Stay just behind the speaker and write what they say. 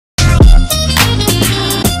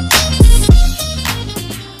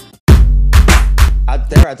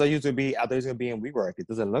I thought you was gonna be in WeWork. It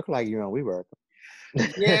doesn't look like you're on WeWork.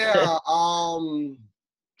 Yeah,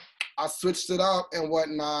 I switched it up and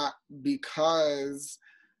whatnot because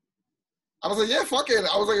I was like, yeah, fuck it.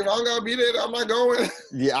 I was like, if I don't gotta be there, I'm not going.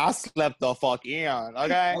 Yeah, I slept the fuck in.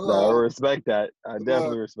 Okay. No, I respect that. I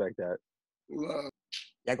definitely respect that.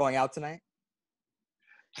 Y'all going out tonight?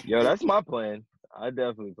 Yo, that's my plan. I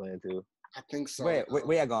definitely plan to. I think so. Where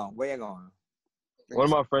y'all going? Where y'all going? One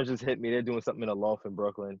of my friends just hit me. They're doing something in a loft in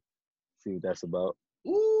Brooklyn. See what that's about.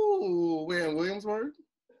 Ooh, we're in Williamsburg?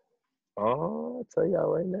 Oh, I'll tell y'all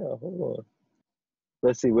right now. Hold on.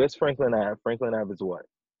 Let's see. Where's Franklin Ave? Franklin Ave is what?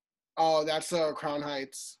 Oh, that's Crown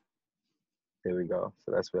Heights. There we go.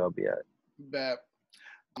 So that's where I'll be at. Bet.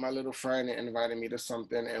 My little friend invited me to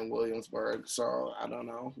something in Williamsburg, so I don't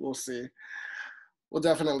know. We'll see. We'll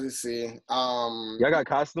definitely see. Y'all got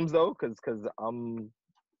costumes though, cause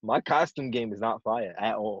my costume game is not fire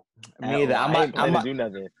at all. Me either. I ain't planning to do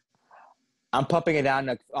nothing. I'm pumping it down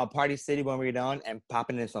to Party City when we're done and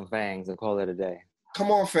popping in some fangs and call it a day.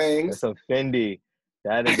 Come on, Fangs. That's a Fendi.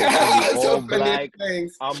 That is a Fendi all black.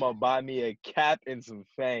 Fangs. I'm gonna buy me a cap and some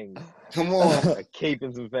fangs. Come on. A cape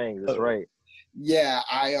and some fangs. That's right. Yeah,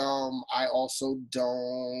 I also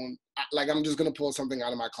don't like. I'm just gonna pull something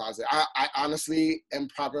out of my closet. I honestly am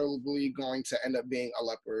probably going to end up being a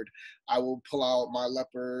leopard. I will pull out my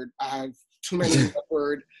leopard. I have too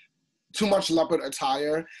much leopard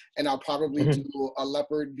attire, and I'll probably do a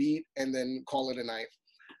leopard beat and then call it a night.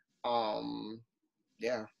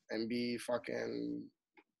 Yeah, and be fucking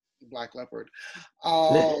Black Leopard.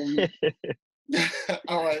 All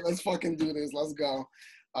right, let's fucking do this. Let's go.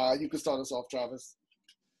 You can start us off, Travis.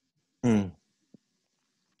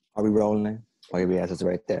 Are we rolling? Oh, yeah, that's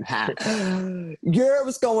right there. Girl,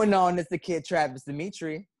 what's going on? It's the kid Travis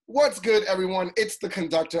Dimitri. What's good, everyone? It's the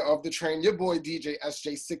conductor of the train, your boy DJ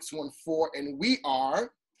SJ614, and we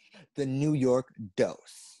are the New York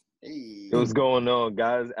Dose. Hey. What's going on,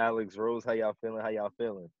 guys? Alex, Rose, how y'all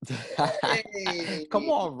feeling? Hey. Come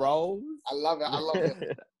on, Rose. I love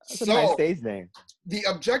it. That's a nice stage name. The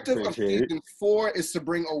objective of season 4 is to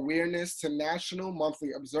bring awareness to national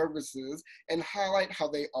monthly observances and highlight how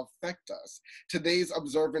they affect us. Today's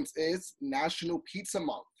observance is National Pizza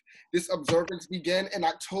Month. This observance began in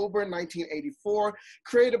October 1984,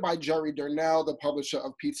 created by Jerry Darnell, the publisher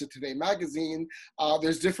of Pizza Today magazine.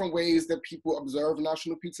 There's different ways that people observe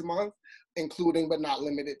National Pizza Month, including but not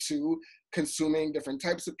limited to consuming different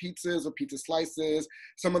types of pizzas or pizza slices.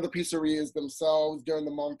 Some of the pizzerias themselves, during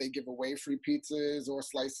the month, they give away free pizzas or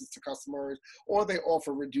slices to customers, or they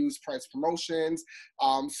offer reduced price promotions.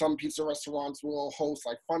 Some pizza restaurants will host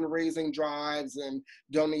like fundraising drives and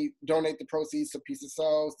donate the proceeds to pizza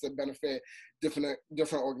sales to benefit different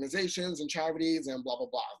organizations and charities and blah, blah,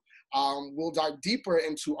 blah. We'll dive deeper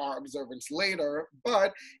into our observance later,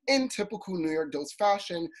 but in typical New York Dose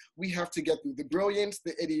fashion, we have to get through the brilliance,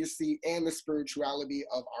 the idiocy, and the spirituality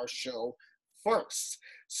of our show first.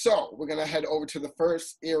 So we're gonna head over to the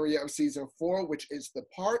first area of season 4, which is the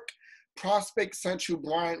park. Prospect, Central,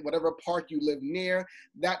 Bryant, whatever park you live near,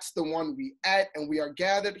 that's the one we at, and we are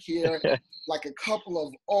gathered here like a couple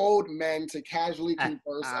of old men to casually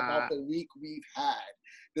converse about the week we've had.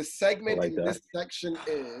 The segment in this section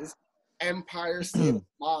is Empire State of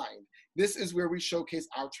Mind. This is where we showcase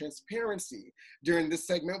our transparency. During this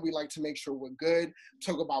segment, we like to make sure we're good,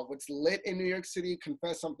 talk about what's lit in New York City,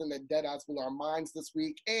 confess something that dead ass blew our minds this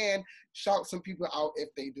week, and shout some people out if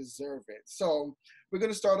they deserve it. So we're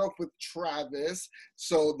going to start off with Travis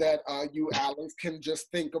so that you, Alex, can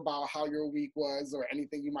just think about how your week was or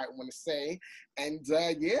anything you might want to say. And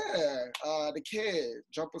the kid,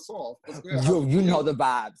 jump us off. You know the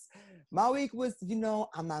vibes. My week was,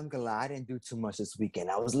 I'm not gonna lie, I didn't do too much this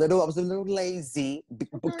weekend. I was a little lazy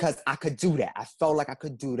because I could do that. I felt like I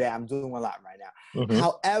could do that. I'm doing a lot right now. Mm-hmm.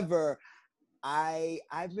 However,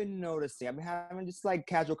 I've been noticing, I've been having just like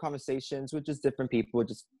casual conversations with just different people,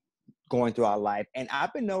 just going through our life. And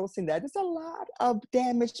I've been noticing that there's a lot of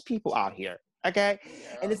damaged people out here. Okay.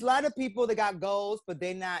 Yeah. And there's a lot of people that got goals, but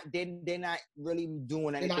they're not really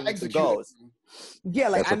doing anything with the goals. Yeah,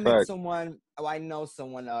 like I know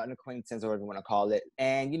someone, an acquaintance or whatever you want to call it.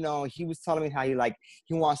 And he was telling me how he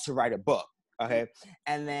wants to write a book. Okay.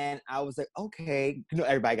 And then I was like, okay,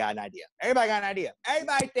 everybody got an idea.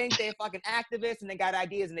 Everybody thinks they're fucking activists and they got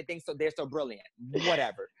ideas and they think they're so brilliant.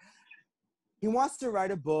 Whatever. He wants to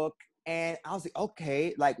write a book, and I was like,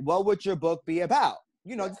 okay, like what would your book be about?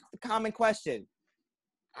 Just a common question.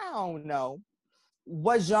 I don't know.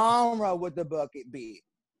 What genre would the book be?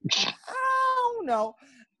 I don't know.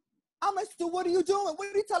 I'm like, so what are you doing? What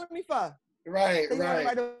are you telling me for? Right, They want to right.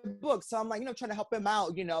 write a book. So I'm like, trying to help him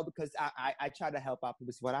out, because I try to help out.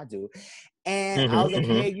 This is what I do. And I was like,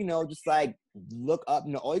 hey, just like look up.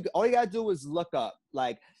 All you gotta do is look up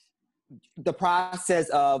like the process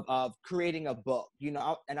of creating a book, and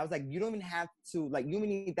I was like, you don't even have to, like, you don't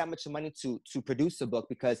even need that much money to produce a book,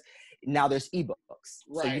 because now there's ebooks.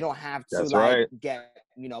 So you Right. don't have to That's like right. get,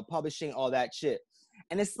 publishing all that shit.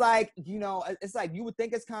 And it's like, it's like you would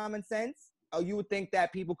think it's common sense, or you would think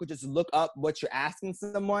that people could just look up what you're asking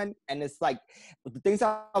someone. And it's like, the things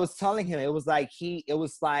I was telling him, it was like you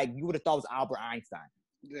would have thought it was Albert Einstein.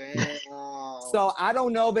 Damn. So I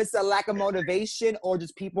don't know if it's a lack of motivation or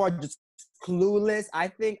just people are just clueless.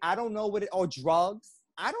 I don't know what or drugs.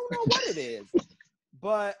 I don't know what it is.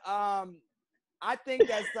 But I think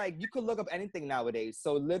that's like, you could look up anything nowadays.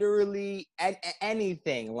 So literally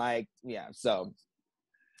anything, like, yeah. So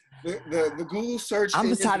The Google search. I'm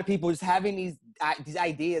just tired of people just having these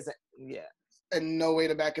ideas. Yeah. And no way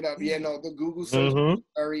to back it up. Yeah, no, the Google search is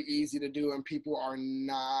very easy to do, and people are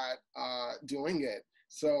not doing it.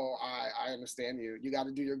 So I understand you. You got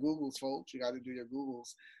to do your Googles, folks. You got to do your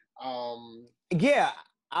Googles. Yeah,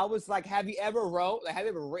 I was like, have you ever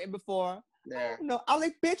written before? Yeah. No, I was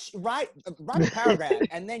like, bitch, write a paragraph,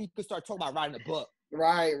 and then you could start talking about writing a book.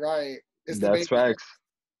 Right, right. That's facts.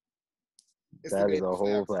 That is a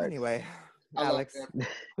whole fact. Anyway, Alex,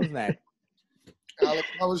 who's next? Alex,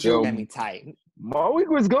 how was your? Get me tight. My week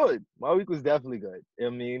was good. My week was definitely good. I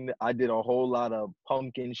mean, I did a whole lot of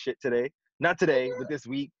pumpkin shit today. Not today, but this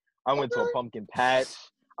week. I went to a pumpkin patch.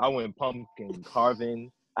 I went pumpkin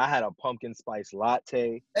carving. I had a pumpkin spice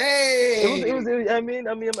latte. Hey, It was. I mean,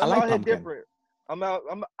 I'm like out here pumpkin. different.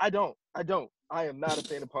 I don't. I am not a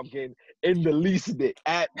fan of pumpkin in the least bit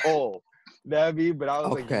at all. You know what I mean? But I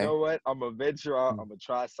was like, you know what? I'm gonna venture out. I'm gonna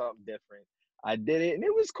try something different. I did it, and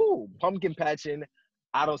it was cool. Pumpkin patching.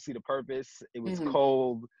 I don't see the purpose. It was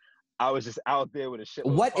cold. I was just out there with a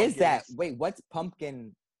shitload What of pumpkins. is that? Wait, what's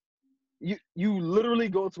pumpkin? You literally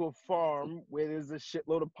go to a farm where there's a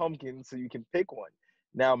shitload of pumpkins so you can pick one.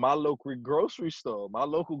 Now, my local grocery store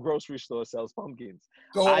sells pumpkins.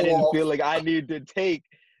 I didn't feel like I needed to take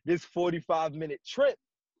this 45-minute trip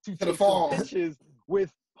to take some pictures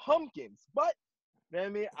with pumpkins. But, you know what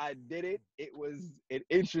I mean? I did it. It was an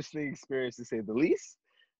interesting experience, to say the least.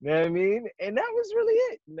 You know what I mean? And that was really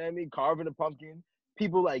it. You know what I mean? Carving a pumpkin.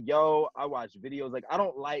 People like, yo, I watch videos. Like, I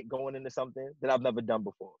don't like going into something that I've never done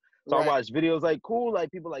before. So I watch videos like, cool,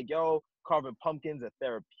 like people like, yo, carving pumpkins are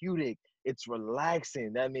therapeutic. It's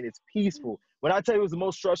relaxing. I mean, it's peaceful. When I tell you it was the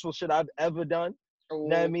most stressful shit I've ever done, you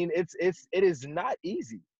know what I mean? It is not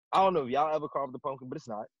easy. I don't know if y'all ever carved a pumpkin, but it's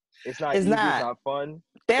not. It's not easy. It's not fun.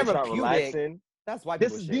 It's not relaxing. That's why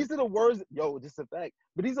people these are the words. Yo, just a fact.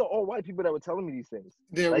 But these are all white people that were telling me these things.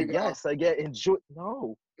 There like, we go. yes, I get enjoy.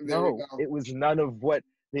 No, it was none of what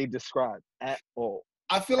they described at all.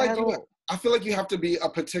 I feel like you have to be a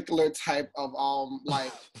particular type of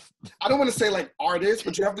like, I don't want to say like artist,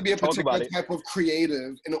 but you have to be a particular type of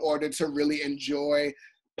creative in order to really enjoy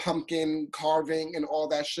pumpkin carving and all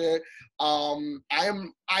that shit. I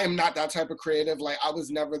am not that type of creative. Like, I was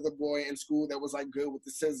never the boy in school that was like good with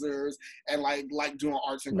the scissors and like doing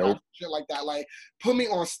arts and crafts, shit like that. Like, put me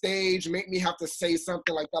on stage, make me have to say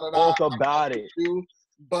something like that. Talk about it.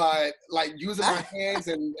 But like using my hands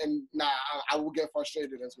and I will get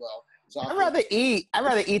frustrated as well. So I'd rather eat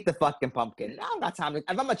the fucking pumpkin. I don't got time to. If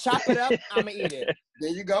I'm gonna chop it up, I'm gonna eat it.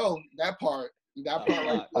 There you go. That part.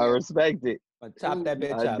 Right I respect it. Chop that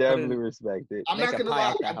bitch up. I definitely respect it. I'm not gonna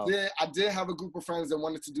lie. I did have a group of friends that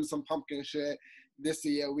wanted to do some pumpkin shit this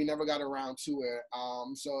year. We never got around to it.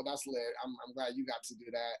 So that's lit. I'm glad you got to do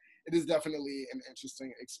that. It is definitely an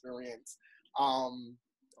interesting experience.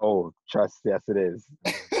 Oh, trust, yes, it is.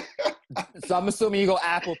 So I'm assuming you go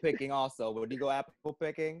apple picking also. Would you go apple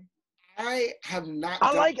picking? I have not.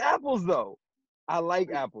 I like apples though. I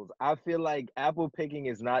like apples. I feel like apple picking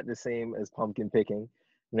is not the same as pumpkin picking.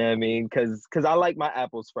 You know what I mean? Because I like my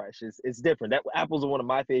apples fresh. It's different. Apples are one of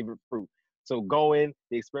my favorite fruit. So the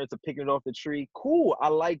experience of picking it off the tree, cool. I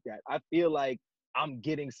like that. I feel like I'm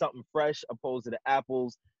getting something fresh opposed to the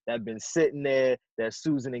apples that have been sitting there that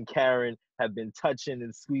Susan and Karen have been touching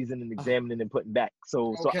and squeezing and examining and putting back.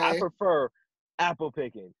 So I prefer apple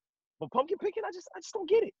picking. But pumpkin picking, I just don't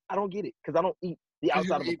get it. I don't get it because I don't eat the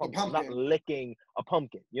outside of a pumpkin. I'm not licking a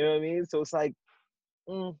pumpkin. You know what I mean? So it's like,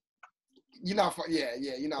 you're not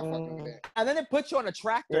you're not fucking with it. And then they put you on a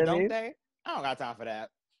tractor, don't they? I don't got time for that.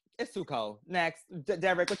 It's too cold. Next,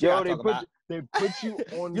 Derek, what you got to talk about? They put you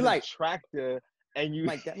on the tractor and you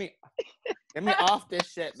like, get me off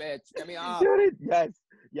this shit, bitch. Get me off.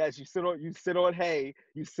 Yes. You sit on hay.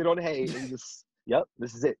 You sit on hay and you just, yep,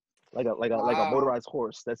 this is it. like a motorized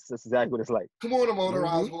horse. That's exactly what it's like. Come on, a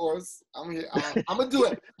motorized horse. I'm here. I'm gonna do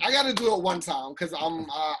it. I gotta do it one time because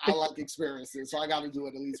I like experiences, so I gotta do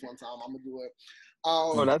it at least one time. I'm gonna do it.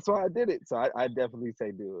 So that's why I did it. So I definitely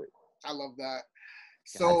say do it. I love that.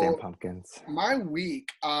 Goddamn So pumpkins. my week,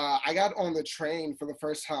 I got on the train for the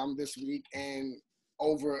first time this week in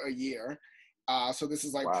over a year. So this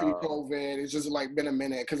is like pre-COVID. It's just like been a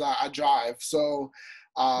minute because I drive. So,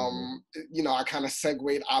 you know, I kind of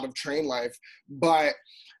segued out of train life. But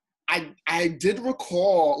I did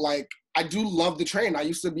recall, like, I do love the train. I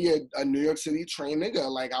used to be a New York City train nigga.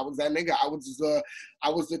 Like, I was that nigga. I was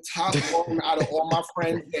the top one out of all my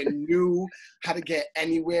friends that knew how to get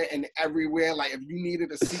anywhere and everywhere. Like, if you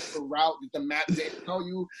needed a secret route that the map didn't tell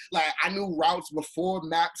you, like, I knew routes before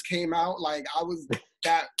maps came out. Like, I was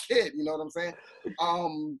that kid, you know what I'm saying?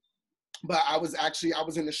 But I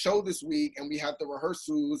was in the show this week, and we had the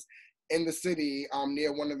rehearsals in the city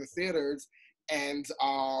near one of the theaters. And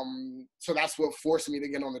so that's what forced me to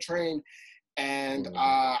get on the train. And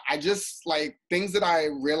I just, like, things that I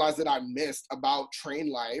realized that I missed about train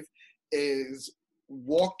life is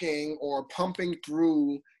walking or pumping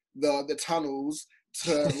through the tunnels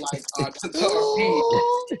to like to a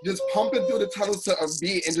beat, just pumping through the tunnels to a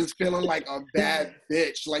beat and just feeling like a bad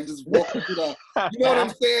bitch, like just walking through the, you know what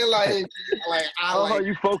I'm saying? Like I like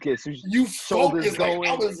you focus. You focus. Like,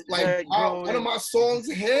 I was like, one of my songs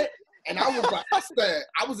hit. And I was like,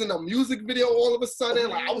 I was in a music video all of a sudden.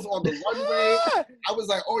 Like, I was on the runway. I was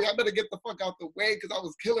like, oh, y'all better get the fuck out the way because I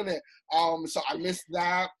was killing it. So I missed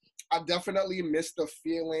that. I definitely missed the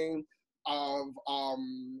feeling of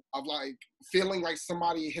like feeling like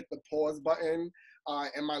somebody hit the pause button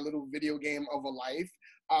in my little video game of a life.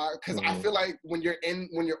 Because I feel like when you're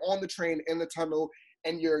on the train in the tunnel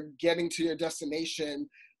and you're getting to your destination,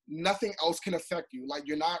 nothing else can affect you. Like,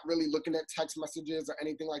 you're not really looking at text messages or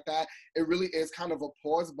anything like that. It really is kind of a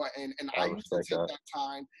pause button. And I used to take that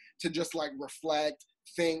time to just like reflect,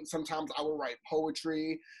 think. Sometimes I would write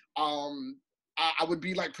poetry. I would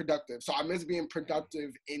be like productive. So I miss being productive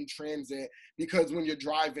in transit because when you're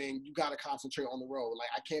driving, you got to concentrate on the road. Like,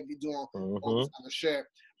 I can't be doing all this other shit.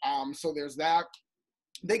 So there's that.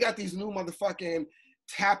 They got these new motherfucking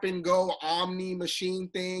tap and go Omni machine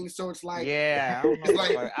thing. So it's like, yeah, I don't know.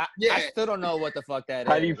 Like, I still don't know what the fuck that is.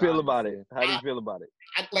 How do you feel about it?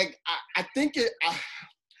 I think it,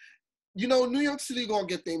 you know, New York City gonna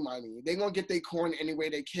get their money. They gonna get their coin any way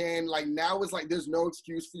they can. Like, now it's like there's no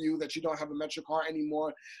excuse for you that you don't have a MetroCard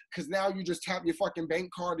anymore, because now you just tap your fucking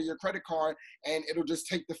bank card or your credit card and it'll just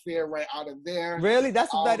take the fare right out of there. Really?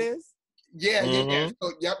 That's what that is? Yeah, yeah.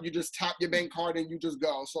 So, yep, you just tap your bank card and you just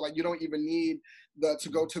go. So, like, you don't even need to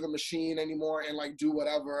go to the machine anymore and, like, do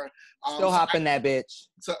whatever. Still hopping that bitch.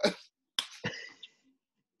 So,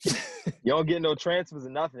 you don't get no transfers or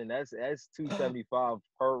nothing. That's $275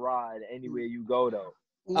 per ride anywhere you go, though.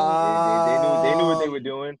 They knew what they were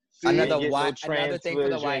doing. Another thing for the white man.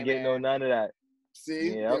 You ain't getting none of that. See,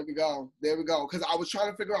 there we go. Because I was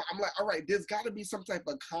trying to figure out. I'm like, all right, there's got to be some type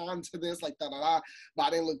of con to this, like but I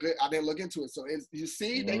didn't look into it. So you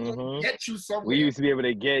see, they can get you somewhere. We used to be able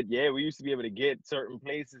to get certain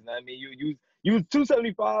places. I mean, you use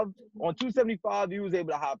 $275 on $275. You was able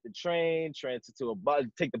to hop the train, transfer to a bus,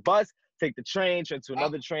 take the bus, take the train, transfer to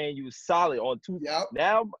another train. You was solid on two. Yep.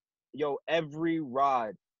 Now, every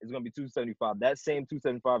ride is gonna be $275. That same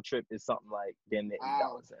 $275 trip is something like damn near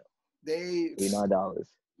 $8 now. $89.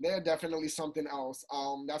 They're definitely something else.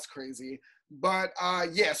 That's crazy. But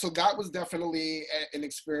yeah, so that was definitely an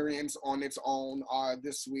experience on its own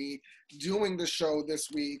this week. Doing the show this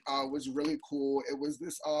week was really cool. It was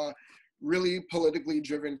this really politically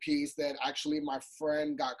driven piece that actually my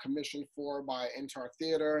friend got commissioned for by Intar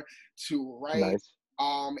Theater to write. Nice.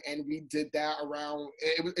 And we did that around,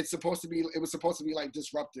 it was supposed to be like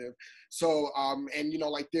disruptive. So, and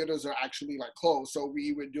like theaters are actually like closed. So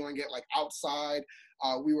we were doing it like outside.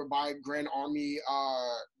 We were by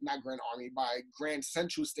by Grand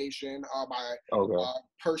Central Station, by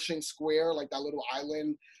Pershing Square, like that little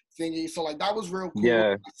island thingy. So like that was real cool.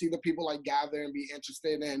 Yeah. To see the people like gather and be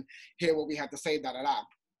interested and hear what we had to say,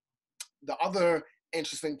 The other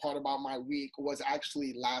interesting part about my week was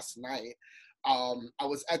actually last night. I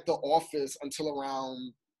was at the office until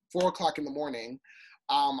around 4:00 in the morning.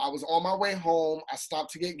 I was on my way home. I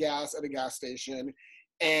stopped to get gas at a gas station.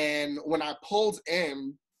 And when I pulled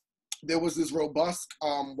in, there was this robust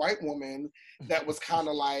white woman that was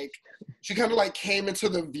she kind of like came into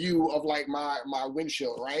the view of like my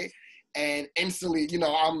windshield, right? And instantly, you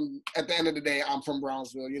know, I'm at the end of the day, I'm from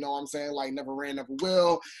Brownsville. You know what I'm saying? Like, never ran, never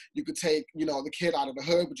will. You could take, you know, the kid out of the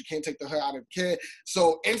hood, but you can't take the hood out of the kid.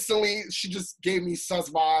 So instantly, she just gave me sus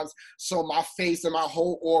vibes. So my face and my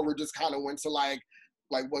whole aura just kind of went to like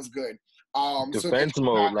what's good. Defense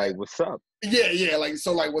mode, like, what's up? Yeah, like,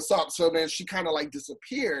 so like, what's up? So then she kind of like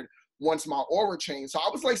disappeared once my aura changed. So I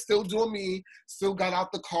was like still doing me, still got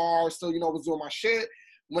out the car, still, you know, was doing my shit.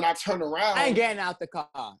 When I turned around, I ain't getting out the car.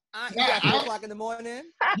 You got 3 o'clock in the morning.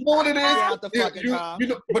 You know what it is? Get out the fucking car. You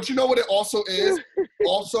know, but you know what it also is?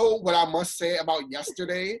 Also, what I must say about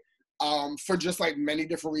yesterday, for just like many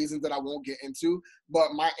different reasons that I won't get into,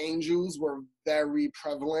 but my angels were very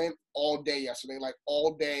prevalent all day yesterday. Like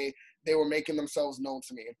all day, they were making themselves known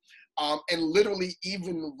to me. And literally,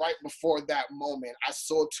 even right before that moment, I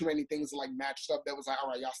saw too many things that, like, matched up that was like, all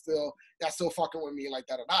right, y'all still fucking with me, like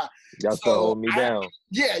that. Y'all still hold me down.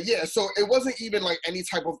 Yeah. So it wasn't even like any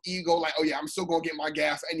type of ego, like, oh yeah, I'm still gonna get my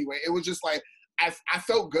gas anyway. It was just like I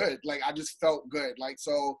felt good. Like I just felt good. Like,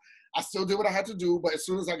 so I still did what I had to do, but as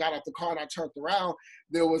soon as I got out the car and I turned around,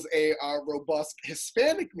 there was a robust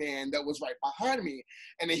Hispanic man that was right behind me,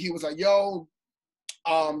 and then he was like, yo,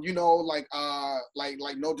 you know, like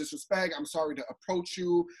no disrespect, I'm sorry to approach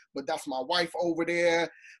you, but that's my wife over there.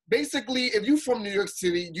 Basically, if you from New York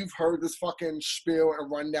City, you've heard this fucking spiel and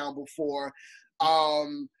rundown before.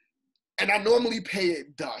 And I normally pay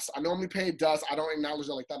it dust. I don't acknowledge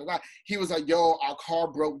it like that. He was like, yo, our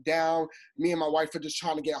car broke down. Me and my wife are just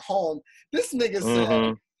trying to get home. This nigga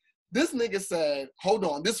said, hold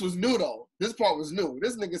on, this was new though. This part was new.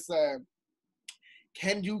 This nigga said,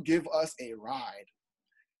 can you give us a ride?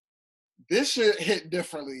 This shit hit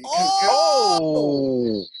differently.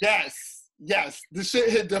 Oh! Yes. This shit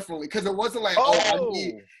hit differently. Because it wasn't like, I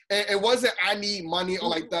need money or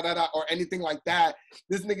like da-da-da or anything like that.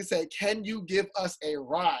 This nigga said, can you give us a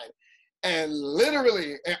ride? And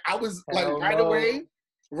literally, I was like, right away,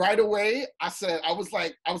 I was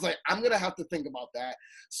like, I'm going to have to think about that.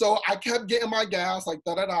 So I kept getting my gas, like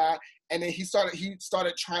da-da-da. And then he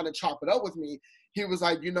started trying to chop it up with me. He was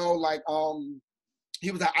like, you know, like, he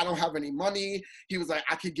was like, I don't have any money. He was like,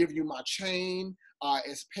 I could give you my chain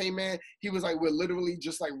as payment. He was like, we're literally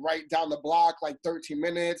just like right down the block, like 13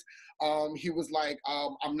 minutes. He was like,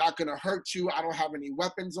 I'm not gonna hurt you. I don't have any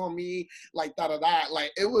weapons on me, like da-da-da.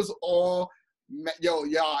 Like it was all,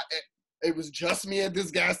 it was just me and this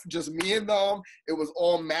guy, just me and them. It was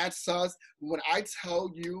all mad sus. When I tell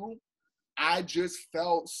you, I just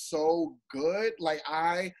felt so good. Like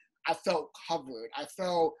I felt covered. I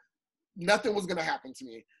felt nothing was gonna happen to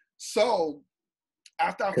me. So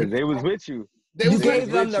after because they was with you. You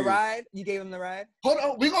gave them the ride. Hold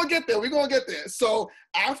on, we're gonna get there. So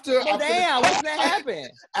after what's gonna happen?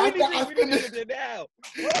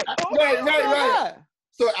 Right.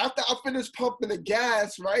 So after I finished pumping the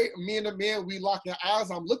gas, right, me and the man, we locking eyes.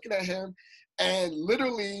 I'm looking at him, and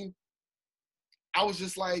literally, I was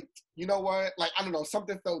just like, you know what? Like, I don't know,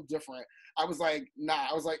 something felt different. I was like, nah.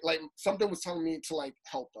 I was like something was telling me to like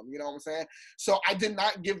help them. You know what I'm saying? So I did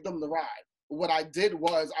not give them the ride. What I did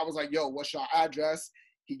was I was like, yo, what's your address?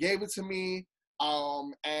 He gave it to me,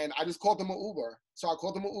 and I just called them an Uber. So I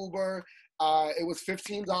called them an Uber. It was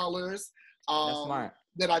 $15. That's smart.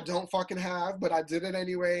 That I don't fucking have, but I did it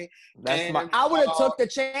anyway. That's smart. I would have took the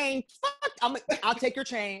chain. I'll take your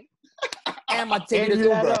chain, and I'm gonna take you to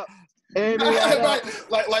Uber.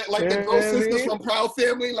 like the ghost sisters from Proud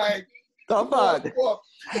Family, like. The fuck?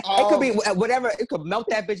 It could be whatever. It could melt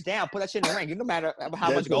that bitch down. Put that shit in the ring. No matter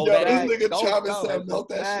how much gold that is. This nigga Travis said melt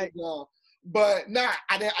that shit down. But nah,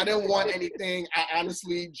 I didn't want anything. I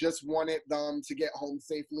honestly just wanted them to get home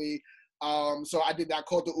safely. So I did that. I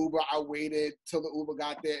called the Uber. I waited till the Uber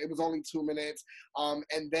got there. It was only 2 minutes.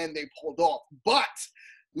 And then they pulled off. But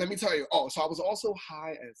let me tell you. So I was also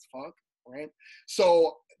high as fuck, right?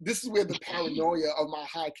 So this is where the paranoia of my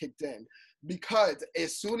high kicked in. Because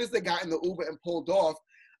as soon as they got in the Uber and pulled off,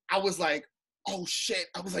 I was like, oh shit.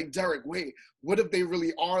 I was like, Derek, wait, what if they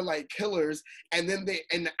really are like killers? And then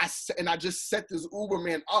I just set this Uber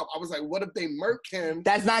man up. I was like, what if they murk him?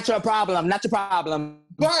 That's not your problem.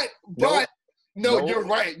 But no, you're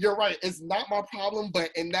right. It's not my problem. But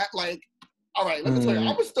in that, like, all right, let me tell you,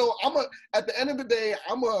 at the end of the day,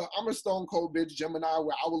 I'm a stone cold bitch Gemini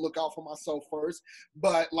where I will look out for myself first.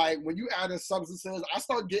 But like when you add in substances, I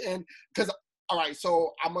start getting, because, all right,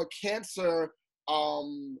 so I'm a Cancer,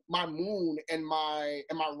 my moon and my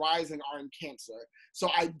rising are in Cancer. So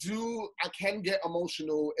I can get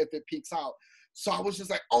emotional if it peaks out. So I was just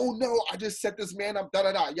like, oh no, I just set this man up,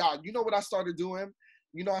 da-da-da. Y'all, you know what I started doing?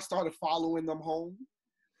 I started following them home.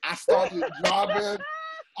 I started driving.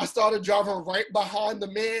 I started driving right behind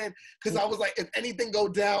the man because I was like, if anything go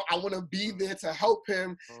down, I want to be there to help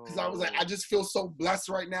him because I was like, I just feel so blessed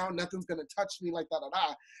right now. Nothing's going to touch me like that.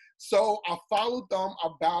 So I followed them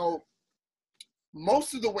about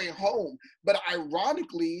most of the way home. But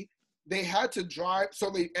ironically, they had to drive. So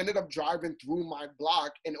they ended up driving through my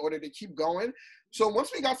block in order to keep going. So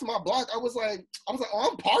once we got to my block, I was like, oh,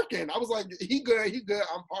 I'm parking. I was like, he good,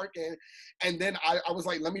 I'm parking. And then I was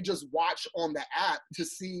like, let me just watch on the app to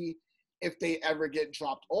see if they ever get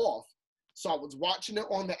dropped off. So I was watching it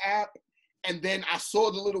on the app, and then I saw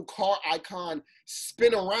the little car icon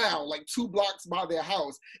spin around like 2 blocks by their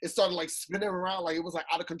house. It started like spinning around like it was like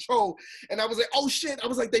out of control. And I was like, oh shit. I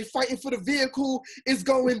was like, they fighting for the vehicle. It's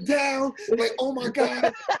going down. Like, oh my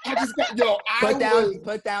God. I just got,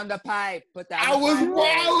 put down the pipe. I was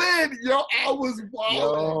wildin'. I was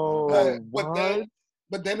wildin'.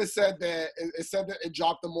 But then it said that it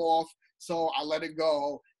dropped them off. So I let it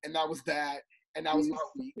go. And that was that. And that was my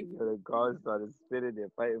week. The car started spinning and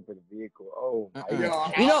fighting for the vehicle. Oh my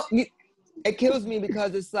God. It kills me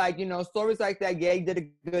because it's like, stories like that. Yeah, you did a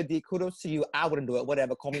good deed. Kudos to you. I wouldn't do it.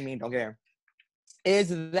 Whatever. Call me mean. Don't care.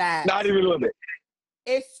 Is that not even a little bit?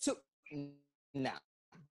 It's not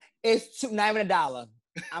even $1.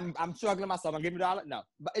 I'm struggling myself. I'm giving you $1. No,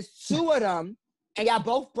 but it's 2 of them, and y'all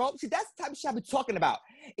both broke. See, that's the type of shit I be talking about.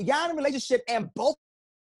 Y'all in a relationship, and both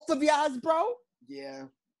of y'all's bro. Yeah.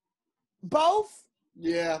 Both?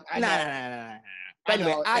 Yeah. Nah. But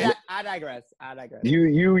anyway, I digress.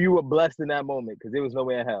 You were blessed in that moment because there was no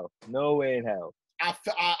way in hell. No way in hell.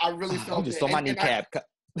 I really felt I'm just on my kneecap.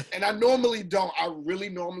 And I normally don't. I really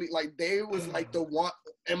normally, like, they was like the one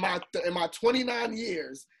in my 29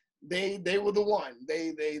 years. They were the one.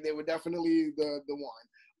 They were definitely the one.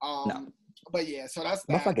 No. But yeah, so that's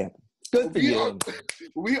that. Good for you.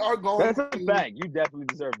 We are going. That's a fact. You definitely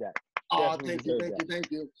deserve that. Oh, thank you.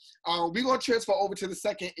 We're going to transfer over to the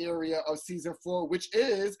second area of season 4, which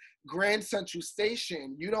is Grand Central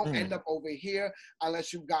Station. You don't end up over here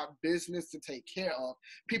unless you've got business to take care of.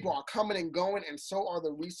 People are coming and going, and so are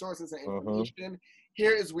the resources and information.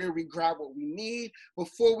 Here is where we grab what we need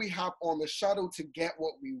before we hop on the shuttle to get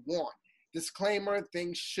what we want. Disclaimer,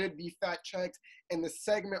 things should be fact-checked. And the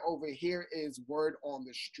segment over here is word on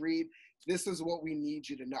the street. This is what we need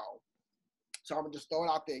you to know. So I'm going to just throw it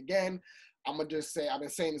out there again. I'm going to just say, I've been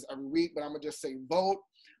saying this every week, but I'm going to just say vote.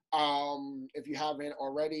 If you haven't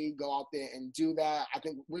already, go out there and do that. I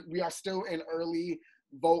think we are still in early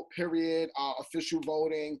vote period. Official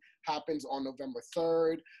voting happens on November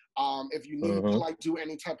 3rd. If you need to do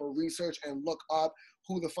any type of research and look up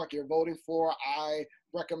who the fuck you're voting for, I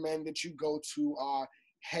recommend that you go to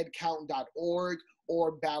headcount.org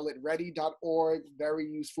or ballotready.org. Very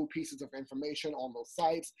useful pieces of information on those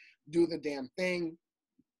sites. Do the damn thing.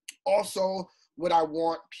 Also, what I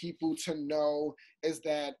want people to know is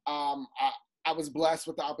that I was blessed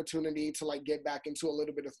with the opportunity to get back into a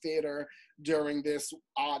little bit of theater during this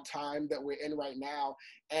odd time that we're in right now.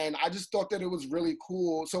 And I just thought that it was really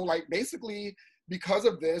cool. So basically because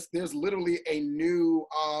of this, there's literally a new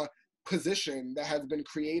position that has been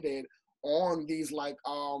created on these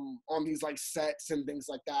sets and things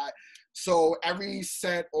like that. So every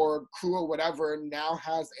set or crew or whatever now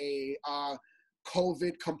has a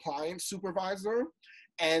COVID compliance supervisor,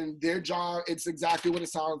 and their job, it's exactly what it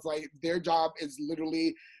sounds like. Their job is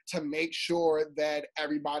literally to make sure that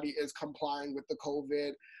everybody is complying with the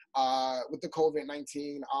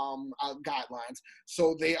COVID-19 guidelines.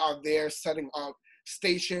 So they are there setting up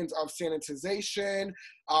stations of sanitization,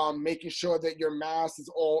 making sure that your mask is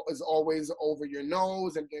always over your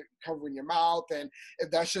nose and covering your mouth. And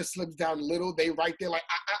if that shit slips down a little, they right there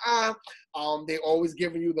they always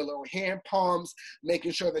giving you the little hand pumps,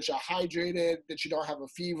 making sure that you're hydrated, that you don't have a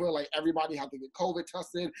fever. Everybody has to get COVID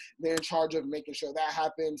tested. They're in charge of making sure that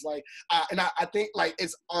happens. And I think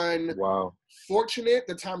it's unfortunate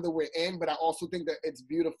the time that we're in, but I also think that it's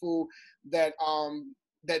beautiful that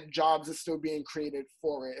that jobs are still being created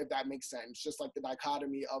for it, if that makes sense. Just the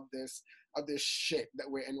dichotomy of this shit that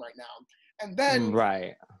we're in right now. And then,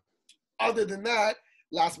 other than that,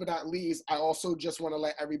 last but not least, I also just want to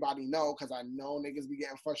let everybody know, because I know niggas be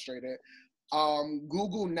getting frustrated.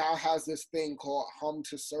 Google now has this thing called hum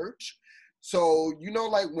to search. So,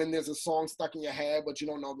 when there's a song stuck in your head, but you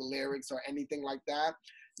don't know the lyrics or anything like that,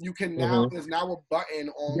 you can now, there's now a button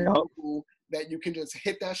on Google that you can just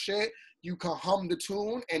hit that shit. You can hum the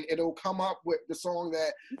tune and it'll come up with the song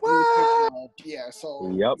that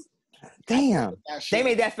so damn, they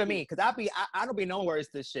made that for me, because I don't be no words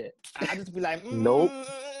to shit. I just be like, nope.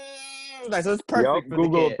 So it's perfect.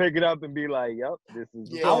 Google will pick it up and be like, yep, this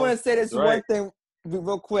is. I want to say this one thing.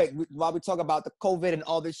 real quick, while we talk about the COVID and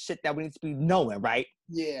all this shit that we need to be knowing, right?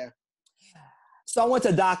 Yeah. So I went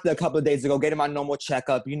to the doctor a couple of days ago, getting my normal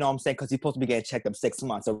checkup. You know what I'm saying? Because you're supposed to be getting checked up 6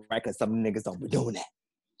 months, right? Because some niggas don't be doing that.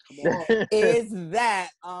 Come on. Is that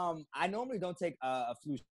I normally don't take a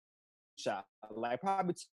flu shot. Like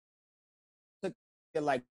probably took it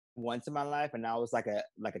like once in my life, and I was like a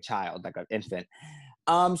child, like an infant.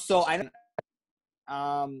 So I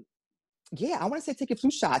yeah, I want to say take your flu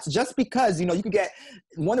shots just because, you know, you could get,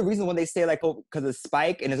 one of the reasons when they say like, oh, because of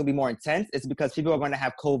spike and it's going to be more intense, it's because people are going to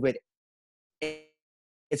have COVID.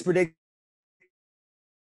 It's predicted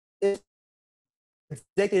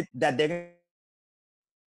that they're going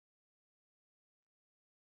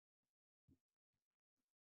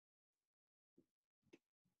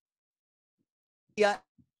to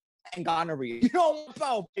and gonorrhea. You don't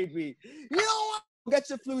want baby. You don't want to get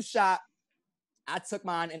your flu shot. I took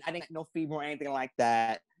mine and I didn't get no fever or anything like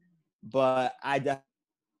that. But I definitely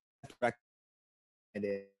recommend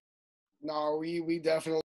it. No, we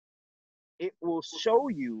definitely. It will show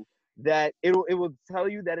you that it will tell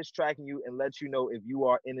you that it's tracking you and let you know if you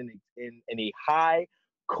are in a high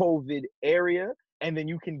COVID area, and then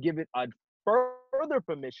you can give it a further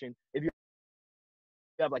permission if you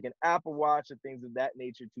have like an Apple Watch or things of that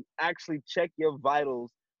nature to actually check your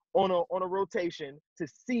vitals on a rotation to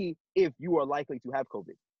see if you are likely to have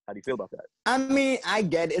COVID. How do you feel about that? I mean, I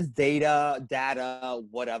get it. It's data,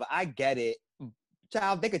 whatever. I get it.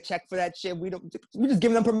 Child, they could check for that shit. We just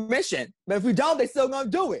give them permission. But if we don't, they still gonna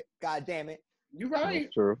do it. God damn it. You're right.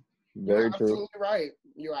 That's true. Very true. Absolutely right.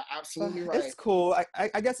 You are absolutely right. It's cool.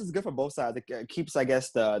 I guess it's good for both sides. It keeps, I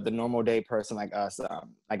guess, the normal day person like us,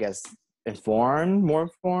 I guess, more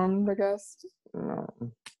informed, I guess.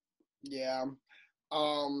 Yeah.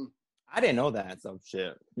 I didn't know that, so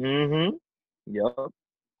shit. Mm-hmm. Yep.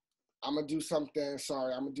 I'm gonna do something.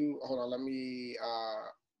 Sorry, hold on, let me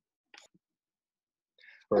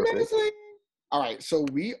all right, so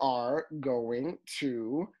we are going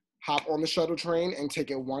to hop on the shuttle train and take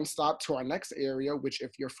it one stop to our next area, which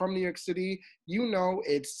if you're from New York City, you know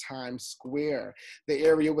it's Times Square. The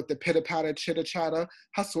area with the pitter-patter, chitter-chatter,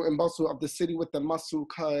 hustle and bustle of the city with the muscle,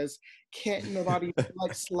 cause can't nobody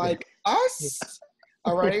flex like us.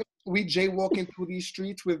 All right, we jaywalking through these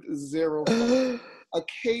streets with zero fun.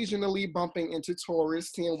 Occasionally bumping into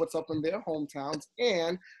tourists, seeing what's up in their hometowns,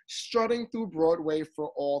 and strutting through Broadway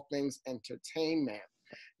for all things entertainment.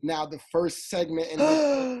 Now, the first segment in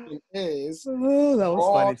the is that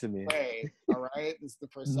was funny to me. All right, this is the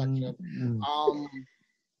first section.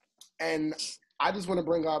 And I just want to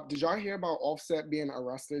bring up, did y'all hear about Offset being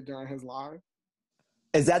arrested during his live?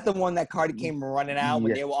 Is that the one that Cardi came running out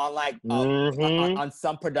when they were on like on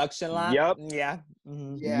some production line? Yep. Yeah.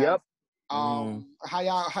 Mm-hmm. Yeah. Yep. How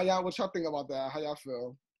y'all, what y'all think about that? How y'all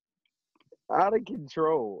feel? Out of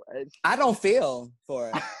control. I don't feel for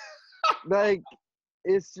it. Like,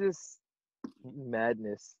 it's just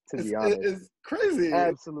madness, to be honest. It's crazy.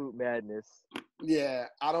 Absolute madness. Yeah,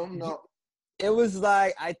 I don't know. It was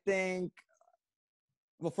like, I think,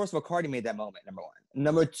 well, first of all, Cardi made that moment, number one.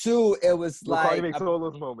 Number two, it was like Cardi makes all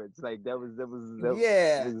those moments. Like that was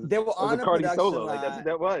they were on a production solo. line. Like that's what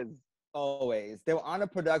that was. Always. They were on a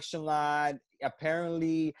production line.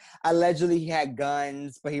 Apparently, allegedly, he had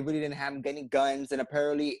guns, but he really didn't have any guns. And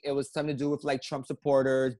apparently, it was something to do with like Trump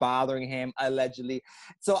supporters bothering him, allegedly.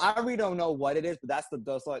 So I really don't know what it is, but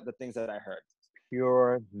those are the things that I heard.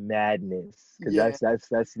 Pure madness. Because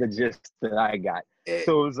that's the gist that I got.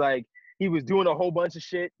 So it was like he was doing a whole bunch of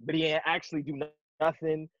shit, but he didn't actually do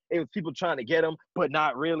nothing. It was people trying to get him, but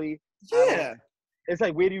not really. Yeah. It's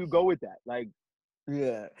like, where do you go with that? Like,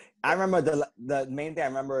 yeah, I remember the main thing I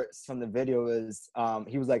remember from the video is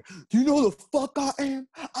he was like, "Do you know who the fuck I am?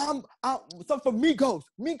 I'm something from Migos.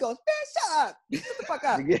 Man, shut up! Shut the fuck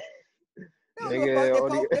up."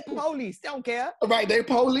 They're police. They don't care. Right? They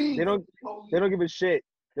police. They don't give a shit.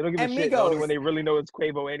 They don't give a shit. Only when they really know it's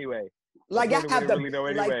Quavo anyway. Like I have really know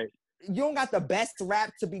anyway. Like, you don't got the best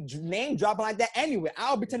rap to be name dropping like that anyway.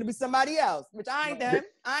 I'll pretend to be somebody else, which I ain't them.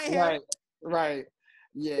 I ain't him. Right.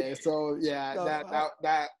 Yeah, so yeah,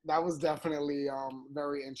 that was definitely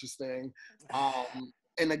very interesting.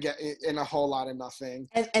 And again, in a whole lot of nothing.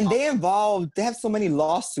 And they have so many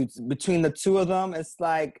lawsuits between the two of them. It's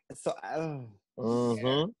like so.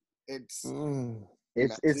 It's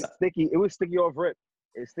sticky. It was sticky off rip.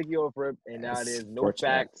 It's sticky off rip, and now there's no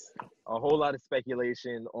facts. A whole lot of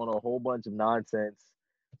speculation on a whole bunch of nonsense.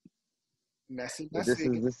 Messy. This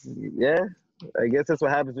is yeah. I guess that's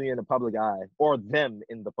what happens when you're in the public eye, or them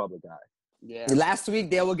in the public eye. Yeah. Last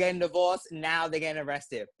week they were getting divorced. Now they're getting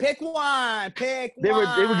arrested. Pick one. They were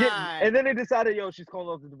getting, and then they decided, yo, she's calling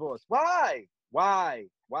off the divorce. Why? Why?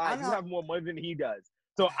 I You know. have more money than he does.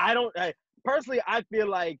 So personally, I feel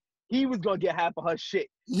like he was gonna get half of her shit.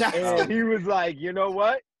 Yeah. And he was like, you know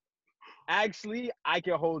what? Actually, I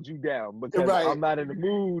can hold you down because Right. I'm not in the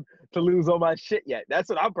mood to lose all my shit yet. That's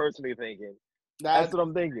what I'm personally thinking. That's what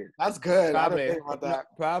I'm thinking. That's good. Probably. I didn't think about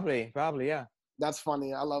that. Probably, yeah. That's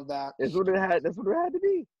funny. I love that. That's what it had to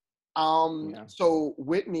be. So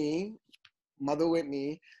Whitney, Mother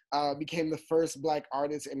Whitney, became the first Black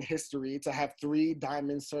artist in history to have 3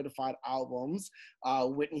 diamond certified albums.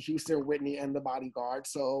 Whitney Houston, Whitney, and The Bodyguard.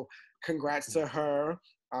 So congrats to her.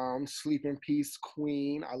 Sleep in peace,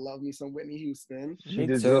 Queen. I love me some Whitney Houston. She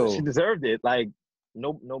deserved it. Like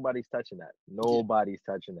nobody's touching that. Nobody's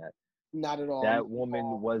touching that. Not at all. That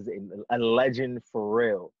woman was a legend for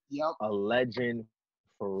real. Yep. A legend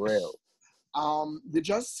for real. Did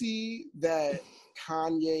y'all see that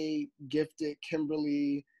Kanye gifted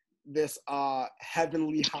Kimberly this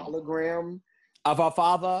heavenly hologram of her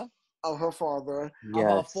father? Of her father.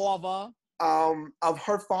 Yes. Of her father. Of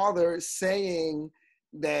her father saying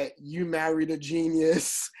that you married a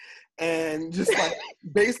genius, and just like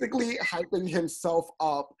basically hyping himself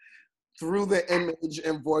up through the image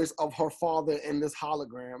and voice of her father in this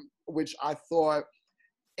hologram, which I thought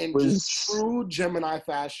in just true Gemini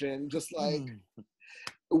fashion, just like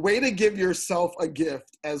way to give yourself a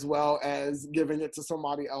gift as well as giving it to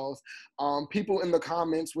somebody else. People in the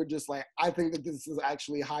comments were just like, I think that this is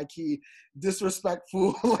actually high key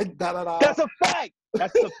disrespectful, like da-da-da. That's a fact.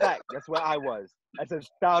 That's a fact. That's where I was. That's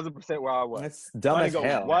 1,000% where I was. That's dumb as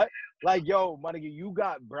hell. What? Like, yo, Monica, you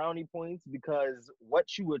got brownie points because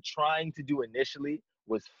what you were trying to do initially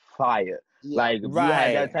was fire. Yeah. Like, if you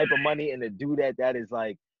had that type of money and to do that is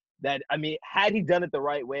like, that. I mean, had he done it the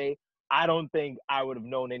right way, I don't think I would have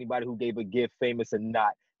known anybody who gave a gift, famous or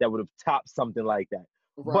not, that would have topped something like that.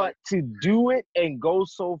 Right. But to do it and go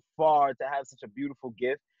so far to have such a beautiful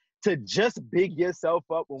gift, to just big yourself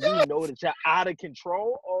up when we know that you're out of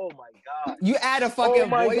control. Oh my God. You add a fucking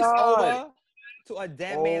voice over to a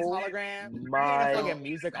dead man's hologram. My a fucking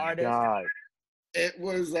music artist. God. It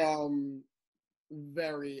was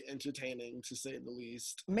very entertaining to say the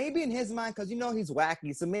least. Maybe in his mind, because he's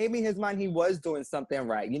wacky, so maybe in his mind he was doing something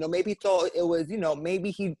right. Maybe he thought it was,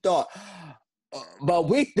 maybe he thought, but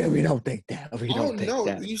we don't think that. We don't think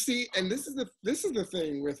that. You see, and this is the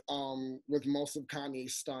thing with most of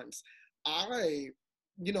Kanye's stunts.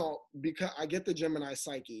 Because I get the Gemini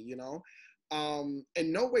psyche,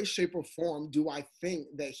 in no way, shape, or form do I think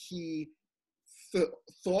that he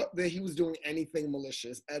thought that he was doing anything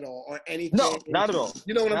malicious at all or anything. No, not at all.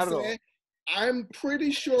 You know what not I'm saying? I'm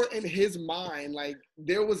pretty sure in his mind, like,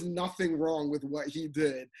 there was nothing wrong with what he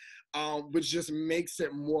did, which just makes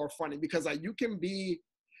it more funny because you can be,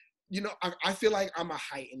 I feel like I'm a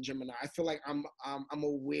heightened Gemini. I feel like I'm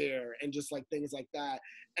aware and just like things like that.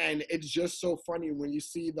 And it's just so funny when you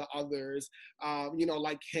see the others,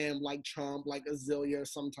 like him, like Trump, like Azealia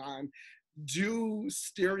sometimes, do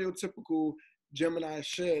stereotypical Gemini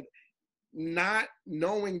shit, not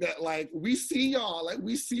knowing that, like, we see y'all, like,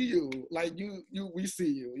 we see you, like, we see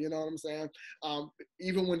you, you know what I'm saying?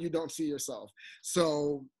 Even when you don't see yourself.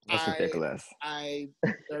 So that's ridiculous.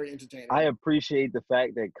 Very entertaining. I appreciate the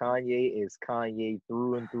fact that Kanye is Kanye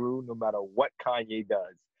through and through, no matter what Kanye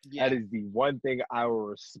does. Yeah. That is the one thing I will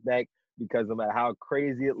respect, because no matter how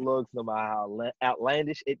crazy it looks, no matter how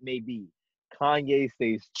outlandish it may be, Kanye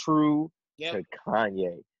stays true to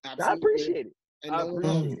Kanye. Absolutely. I appreciate it. And I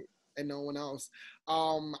appreciate it. And no one else.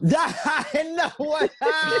 That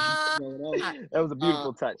was a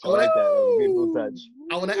beautiful touch. I like that. That was a beautiful touch.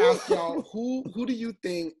 I want to ask y'all, who do you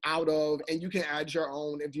think out of, and you can add your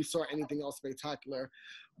own if you saw anything else spectacular,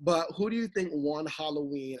 but who do you think won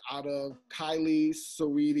Halloween out of Kylie,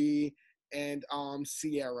 Saweetie, and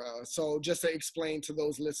Sierra? So just to explain to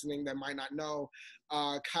those listening that might not know,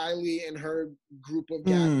 Kylie and her group of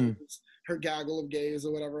gaggles, her gaggle of gays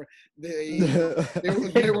or whatever, they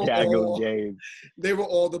were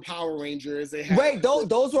all the Power Rangers. They had, wait,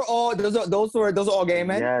 those are all gay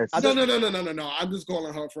men? Yes. No. I'm just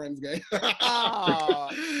calling her friends gay.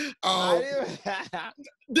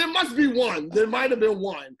 There must be one. There might have been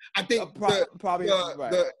one. I think probably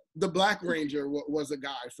the Black Ranger was a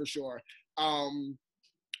guy for sure.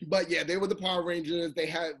 But yeah, they were the Power Rangers. They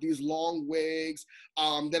had these long wigs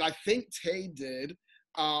that I think Tay did.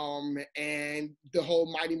 And the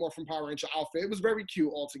whole Mighty Morphin Power Ranger outfit. It was very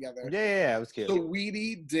cute altogether. Yeah, it was cute. So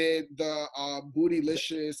Saweetie did the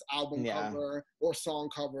Bootylicious album cover or song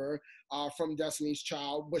cover from Destiny's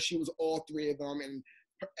Child, but she was all 3 of them and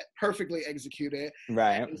perfectly executed.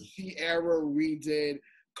 Right. And Sierra redid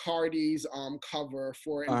Cardi's cover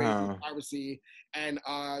for Invasion of Privacy, and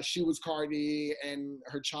she was Cardi, and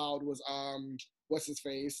her child was what's his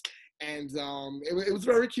face, and it was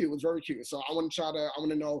very cute. It was very cute. So I want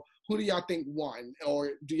to know, who do y'all think won,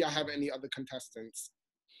 or do y'all have any other contestants?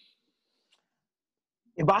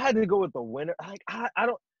 If I had to go with the winner, like I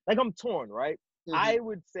don't, like, I'm torn, right? Mm-hmm. I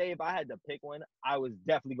would say if I had to pick one, I was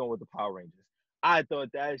definitely going with the Power Rangers. I thought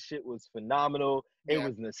that shit was phenomenal. Yeah. It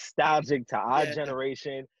was nostalgic to our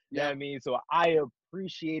generation. You know what I mean? So I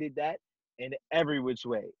appreciated that in every which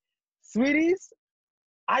way. Sweeties,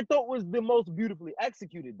 I thought was the most beautifully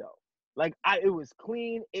executed though. Like it was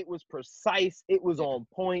clean, it was precise, it was on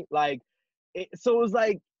point. Like so it was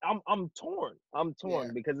like I'm torn. I'm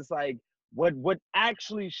torn because it's like what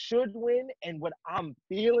actually should win and what I'm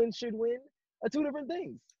feeling should win are two different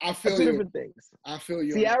things. I feel two you. different things. I feel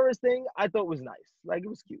you. Ciara's thing I thought was nice. Like it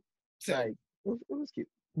was cute. Same. Like it was cute.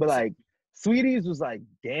 But like Sweetie's was like,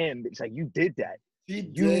 damn, bitch, like you did that. She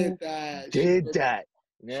did that.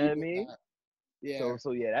 You know what I mean? That. Yeah.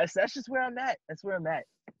 So yeah, that's just where I'm at. That's where I'm at.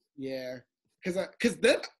 Yeah. Cause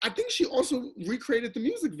then I think she also recreated the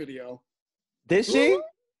music video. Did she?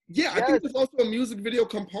 Yeah, I think there's also a music video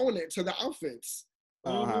component to the outfits.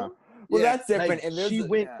 Well, that's different. Like, she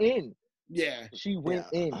went in. Yeah. She went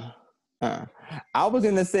in. I was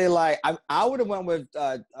gonna say, like, I would have went with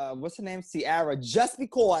what's her name, Ciara, just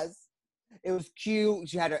because it was cute.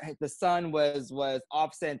 She had the sun was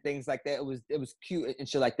offset and things like that. It was cute and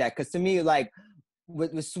shit like that. Because to me, like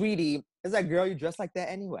with Sweetie, it's like, girl, you dress like that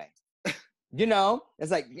anyway. You know,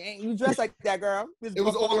 it's like, you dress like that, girl. It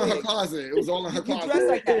was all in her closet. It was all in her closet. You dress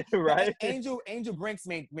like that, right? Angel Brinks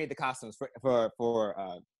made the costumes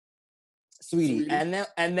for Sweetie. And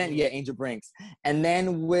then Angel Brinks. And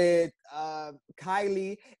then with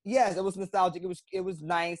Kylie, yes, it was nostalgic. It was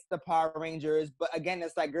nice, the Power Rangers. But again,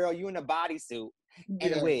 it's like, girl, you in a bodysuit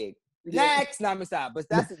and a wig. Next, no, I'm sorry, but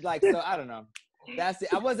that's like, so I don't know. That's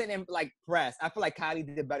it. I wasn't impressed. I feel like Kylie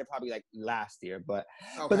did better probably like last year, but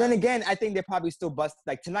then again, I think they probably still bust,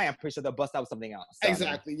 like tonight. I'm pretty sure they'll bust out with something else. So,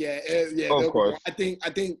 exactly. Yeah. Of course. I think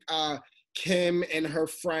Kim and her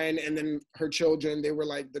friend and then her children, they were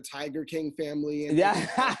like the Tiger King family. And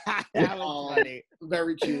that was funny.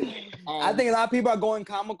 Very cute. I think a lot of people are going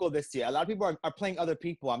comical this year. A lot of people are playing other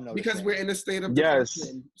people, I'm noticing. Because we're in a state of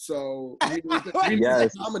depression. So we need the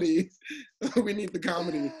comedy. We need the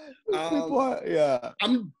comedy.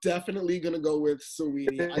 I'm definitely going to go with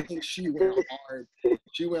Sweetie. I think she went hard.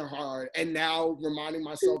 She went hard. And now reminding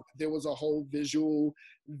myself there was a whole visual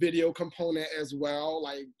video component as well.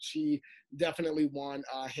 Like she definitely won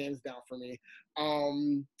hands down for me.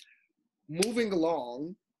 Moving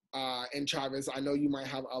along, and Travis, I know you might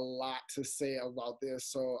have a lot to say about this,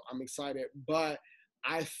 so I'm excited. But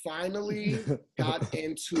I finally got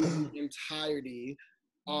into the entirety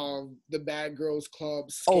of the Bad Girls Club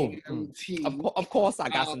scam tea. Of course I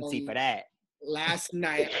got some tea for that. Last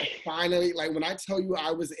night, I finally, like, when I tell you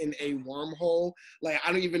I was in a wormhole, like,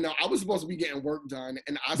 I don't even know. I was supposed to be getting work done,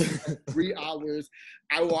 and I spent 3 hours.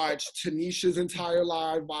 I watched Tanisha's entire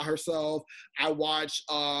live by herself. I watched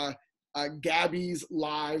Gabby's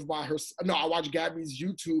live by her. No, I watched Gabby's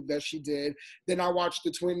YouTube that she did. Then I watched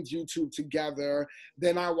the twins' YouTube together.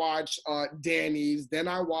 Then I watched Danny's. Then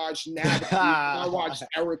I watched Natalie's. Then I watched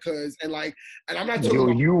Erica's. And I'm not talking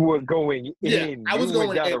about, you were going in. I was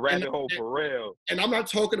going down the rabbit hole for real. And I'm not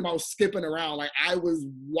talking about skipping around. Like, I was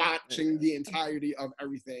watching the entirety of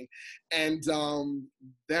everything. And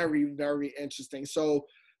very, very interesting. So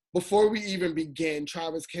before we even begin,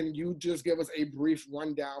 Travis, can you just give us a brief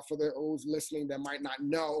rundown for those listening that might not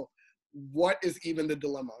know, what is even the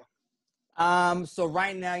dilemma? So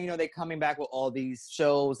right now, they're coming back with all these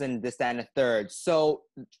shows and this, that, and the third. So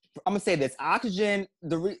I'm gonna say this: Oxygen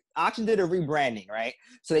did a rebranding, right?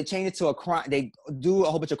 So they changed it to a crime. They do a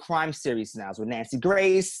whole bunch of crime series now with Nancy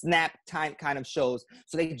Grace, Snap time kind of shows.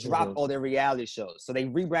 So they dropped all their reality shows. So they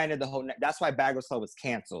rebranded the whole. That's why Bad Girls Club was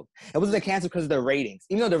canceled. It wasn't canceled because of the ratings,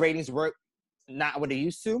 even though the ratings were not what they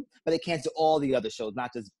used to, but they canceled all the other shows,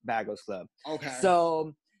 not just Bad Girls Club. Okay.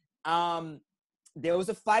 So, there was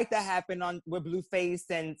a fight that happened with Blueface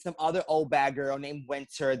and some other old bad girl named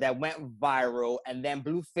Winter that went viral, and then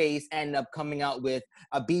Blueface ended up coming out with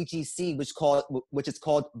a BGC, which is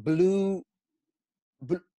called Blue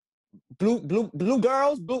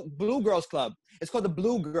Girls Club. It's called the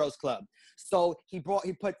Blue Girls Club. So he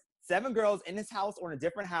put 7 girls in his house or in a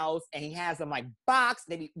different house, and he has them like boxed.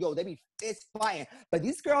 They be fist fighting, but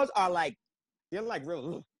these girls are like, they're like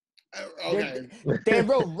real. Okay. They're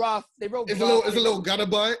real rough. It's a little gutter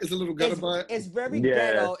butt. It's a little gutter butt. It's very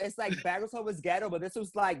ghetto. It's like Bagelsclub was ghetto, but this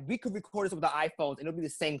was like we could record this with the iPhones and it'll be the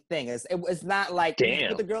same thing. It's not like we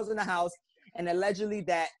put the girls in the house and allegedly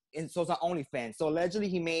that and so it's on OnlyFans. So allegedly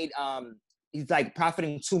he made he's like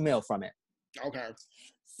profiting $2 million from it. Okay.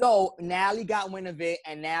 So Natalie got wind of it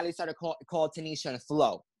and Natalie started call Tanisha and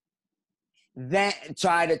Flo. Then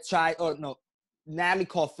Natalie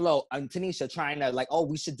called Flo and Tanisha trying to like, oh,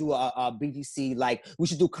 we should do a BGC, like we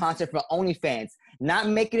should do content for OnlyFans. Not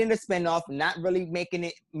making it a spinoff, not really making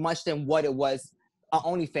it much than what it was on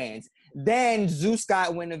OnlyFans. Then Zeus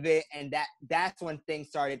got wind of it, and that's when things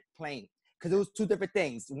started playing. Because it was two different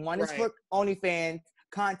things. One is for OnlyFans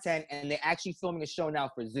content, and they're actually filming a show now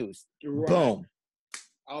for Zeus. Right. Boom.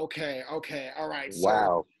 Okay, all right.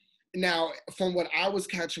 Wow. So, now, from what I was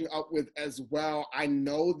catching up with as well, I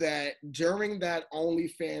know that during that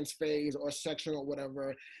OnlyFans phase or section or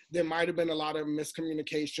whatever, there might have been a lot of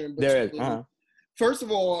miscommunication. Between, first of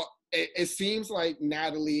all, it seems like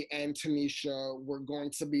Natalie and Tanisha were going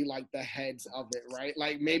to be like the heads of it, right?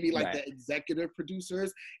 Like maybe like the executive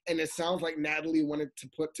producers. And it sounds like Natalie wanted to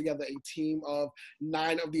put together a team of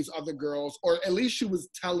 9 of these other girls, or at least she was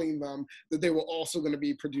telling them that they were also going to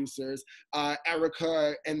be producers.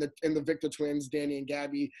 Erica and the Victor twins, Danny and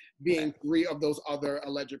Gabby, being 3 of those other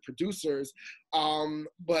alleged producers.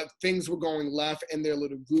 But things were going left in their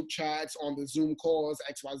little group chats on the Zoom calls,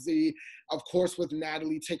 XYZ. Of course, with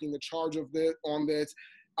Natalie taking the charge of this,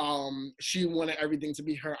 she wanted everything to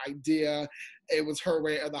be her idea. It was her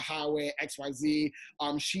way or the highway, XYZ.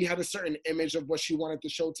 She had a certain image of what she wanted the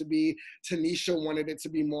show to be. Tanisha wanted it to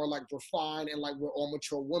be more like refined and like we're all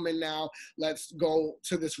mature women now. Let's go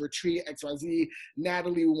to this retreat, XYZ.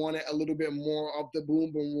 Natalie wanted a little bit more of the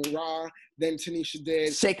boom, boom, rah than Tanisha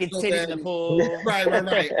did. Shaking titties in the pool. Right.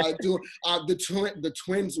 The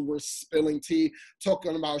twins were spilling tea,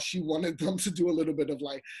 talking about she wanted them to do a little bit of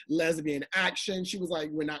like lesbian action. She was like,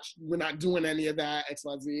 we're not doing any of that,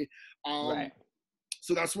 XYZ.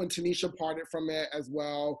 So that's when Tanisha parted from it as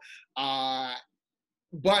well.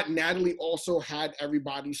 But Natalie also had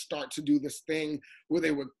everybody start to do this thing where they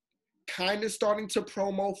were kind of starting to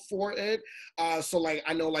promo for it. So like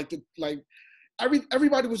I know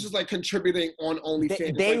everybody was just like contributing on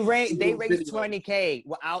OnlyFans. They raised $20K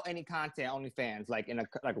without any content OnlyFans, like in a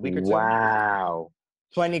week or two. Wow.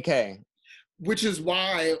 $20K. Which is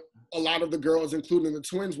why a lot of the girls, including the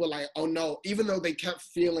twins, were like, oh no, even though they kept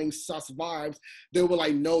feeling sus vibes, they were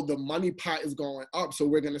like, no, the money pot is going up, so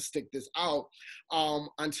we're going to stick this out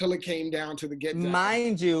until it came down to the get down.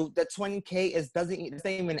 Mind you, the $20K doesn't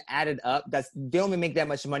even added up. They don't even make that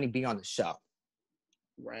much money being on the show.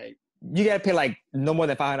 Right. You got to pay like no more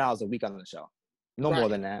than $500 a week on the show. No more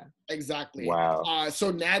than that. Exactly. Wow.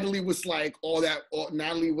 So Natalie was like all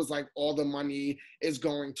the money is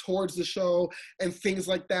going towards the show and things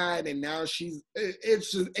like that. And now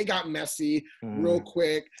it got messy real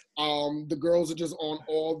quick. The girls are just on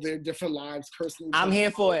all their different lives cursing. I'm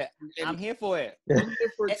here for it. I'm here for it.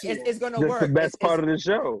 It's going to work. That's the best part of the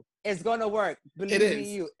show. It's going to work. Believe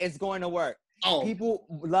me, it's going to work. People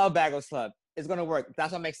love Bagelsclub. It's going to work.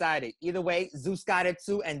 That's why I'm excited. Either way, Zeus got it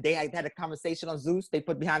too, and they had a conversation on Zeus. They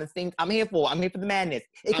put behind the scenes. I'm here for it. I'm here for the madness.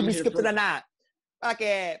 It can be scripted or not. Fuck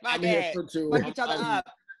it. Fuck it. Fuck each other up.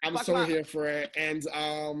 I'm so here for it. And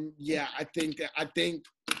I think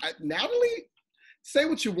Natalie, say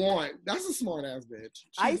what you want. That's a smart ass bitch.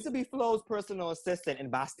 I used to be Flo's personal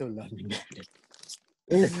assistant, but I still love me.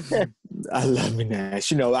 I love me now.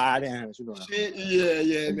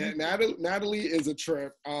 Natalie is a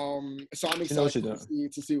trip. So I'm excited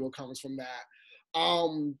to see what comes from that.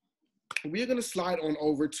 We're gonna slide on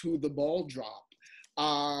over to the ball drop.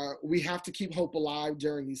 We have to keep hope alive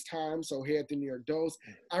during these times. So here at the New York Dose,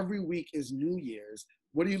 every week is New Year's.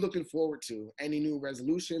 What are you looking forward to? Any new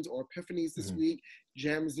resolutions or epiphanies this week?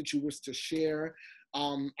 Gems that you wish to share?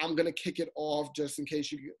 I'm going to kick it off just in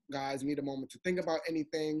case you guys need a moment to think about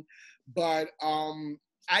anything. But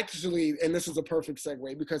actually, and this is a perfect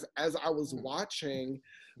segue, because as I was watching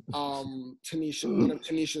one of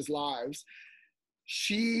Tanisha's lives,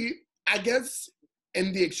 I guess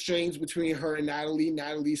in the exchange between her and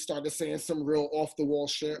Natalie started saying some real off-the-wall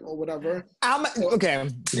shit or whatever. Okay.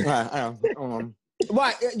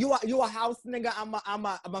 What? You a house nigga? I'm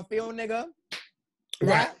a field nigga?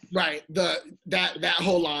 Right. That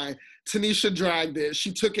whole line. Tanisha dragged it.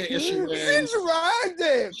 She took it and she ran. She dragged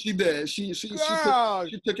it. She did. She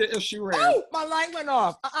took it and she ran. Oh, my light went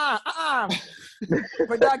off.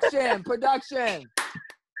 Production. Production.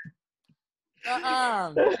 Come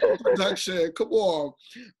on.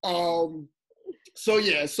 So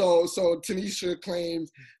Tanisha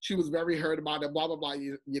claims she was very hurt about it, blah blah blah,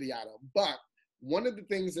 yada yada. But one of the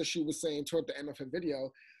things that she was saying toward the end of her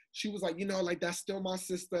video, she was like, like that's still my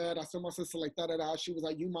sister. That's still my sister. Like da da da. She was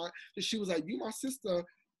like, you my sister,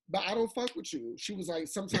 but I don't fuck with you. She was like,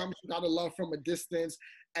 sometimes you gotta love from a distance.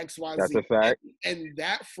 X Y Z. That's a fact. And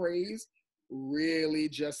that phrase really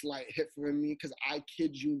just like hit for me because I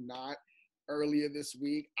kid you not. Earlier this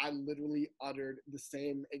week, I literally uttered the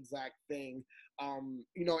same exact thing,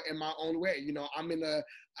 in my own way. I'm in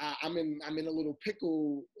a little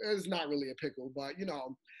pickle. It's not really a pickle, but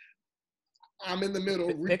I'm in the middle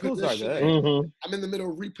of Pickles are good. Mm-hmm. I'm in the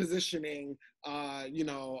middle of repositioning,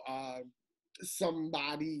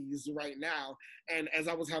 somebody's right now. And as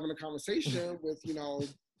I was having a conversation with,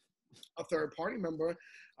 a third party member.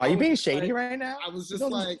 Are you being shady right now? I was just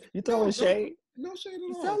like, you throwing shade? No shade at all.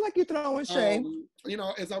 You sound like you're throwing shade.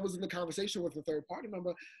 As I was in the conversation with a third party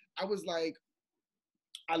member, I was like,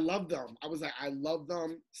 I love them. I was like, I love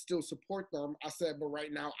them, still support them. I said, but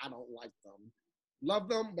right now, I don't like them. Love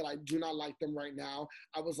them, but I do not like them right now.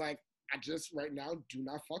 I was like, I just right now do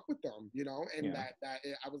not fuck with them, and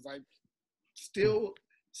I was like, still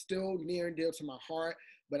near and dear to my heart,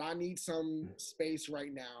 but I need some space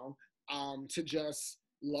right now to just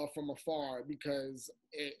love from afar because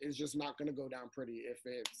it is just not going to go down pretty if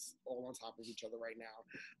it's all on top of each other right now.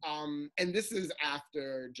 And this is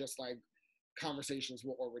after just like conversations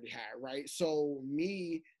were already had, right? So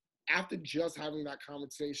me, after just having that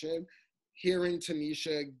conversation, hearing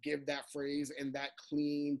Tanisha give that phrase and that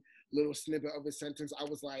clean little snippet of a sentence, I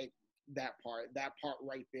was like, that part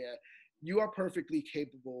right there. You are perfectly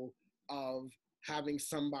capable of having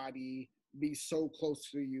somebody be so close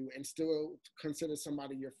to you and still consider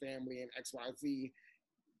somebody your family and XYZ,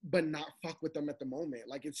 but not fuck with them at the moment.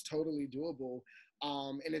 Like, it's totally doable.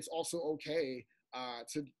 And it's also okay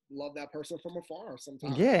to love that person from afar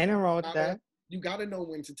sometimes. Yeah, ain't nothing wrong with that. You gotta know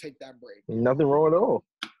when to take that break. Nothing wrong at all.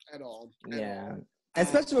 At all. Yeah.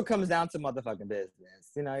 Especially when it comes down to motherfucking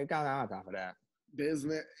business. You gotta on top of that.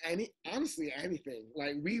 Business, honestly, anything.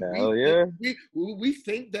 Like we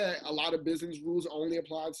think that a lot of business rules only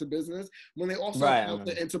apply to business when they also apply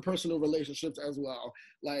to interpersonal relationships as well.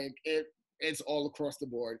 Like it's all across the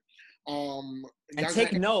board. And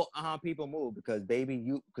take note on how people move because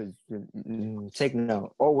take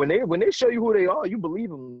note. Oh, when they show you who they are, you believe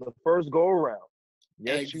them the first go around.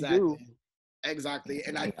 Yes, exactly. You do. Exactly.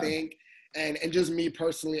 And I think, and just me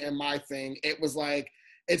personally and my thing, it was like,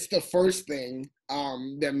 it's the first thing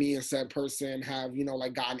that me and said person have,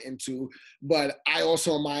 like gotten into. But I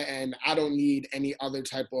also on my end, I don't need any other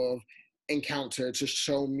type of encounter to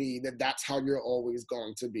show me that that's how you're always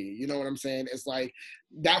going to be. You know what I'm saying? It's like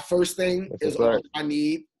that first thing is all I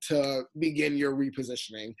need to begin your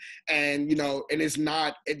repositioning. And, and it's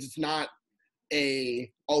not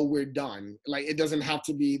we're done. Like, it doesn't have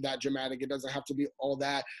to be that dramatic. It doesn't have to be all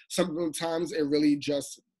that. Sometimes it really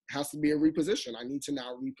just has to be a reposition. I need to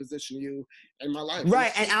now reposition you in my life.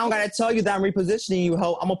 Right, and I don't gotta tell you that I'm repositioning you,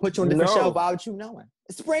 ho. I'm gonna put you on a different show without you knowing.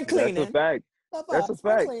 Spring cleaning. That's a fact. That's a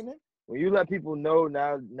fact. Cleaning. When you let people know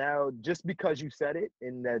now, just because you said it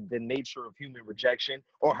in the nature of human rejection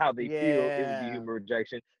or how they feel, it would be human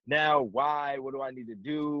rejection. Now, why? What do I need to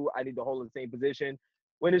do? I need to hold the same position.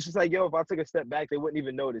 When it's just like, yo, if I took a step back, they wouldn't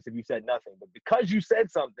even notice if you said nothing. But because you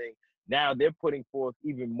said something, now they're putting forth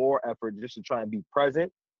even more effort just to try and be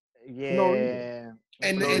present. Yeah.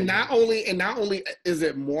 And not only is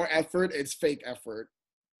it more effort, it's fake effort.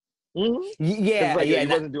 Mm-hmm. Yeah, like, he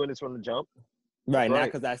wasn't doing this from the jump. Right, now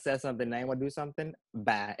because I said something, now you want to do something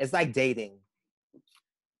bad. It's like dating.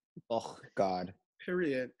 Oh God.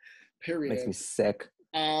 Period. Makes me sick.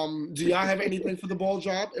 Do y'all have anything for the ball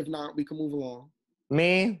drop? If not, we can move along.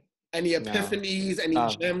 Me? Any epiphanies? Any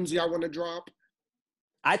gems y'all want to drop?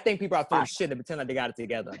 I think people are throwing shit and pretend like they got it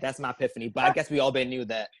together. That's my epiphany. But I guess we all been knew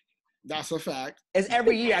that. That's a fact. It's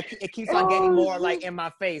every year. It keeps on getting more like in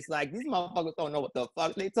my face. Like, these motherfuckers don't know what the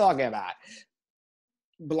fuck they talking about.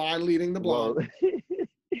 Blind leading the blind.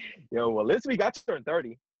 Well, this week I turned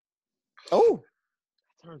 30. Oh.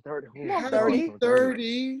 I turned 30. Ooh,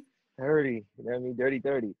 30. 30. You know what I mean? Dirty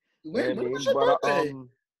 30. When was your birthday?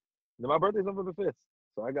 My birthday's November 5th.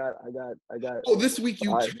 So I got. Oh, this week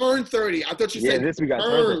you turned 30. I thought you said this week I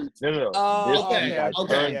turned 30. No. Oh,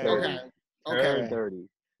 Okay. Turned 30.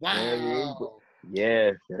 Wow. Yeah,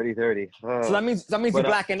 30. So that means you're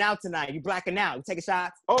blacking out tonight. You blacking out. You taking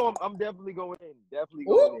shots? Oh, I'm definitely going in.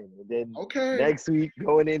 And then next week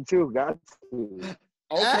going in too. Got to.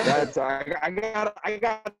 Okay. I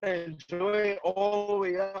got to enjoy it all the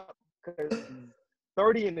way up because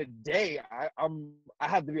 30 in a day, I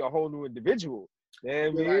have to be a whole new individual. Yeah,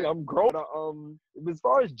 I mean, I'm growing. As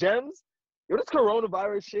far as gems, this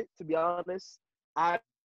coronavirus shit, to be honest, I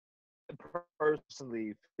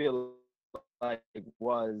personally feel like it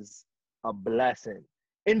was a blessing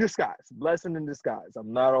in disguise. Blessing in disguise.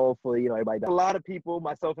 I'm not all for, everybody. A lot of people,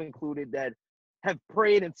 myself included, that have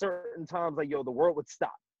prayed in certain times like, yo, the world would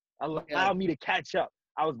stop. Allow me to catch up.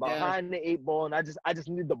 I was behind the 8 ball, and I just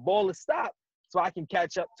needed the ball to stop so I can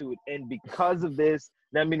catch up to it. And because of this,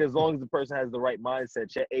 that means as long as the person has the right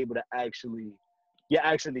mindset, you're able to actually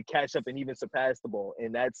catch up and even surpass the ball.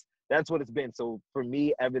 And that's what it's been. So for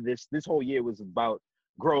me, this whole year was about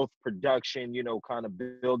growth, production, kind of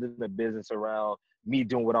building the business around me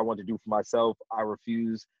doing what I want to do for myself. I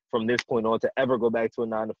refuse from this point on to ever go back to a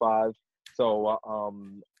 9-to-5. So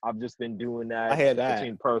I've just been doing that. I hear that.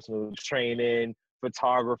 Between personal training,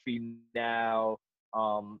 photography now.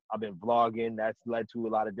 I've been vlogging. That's led to a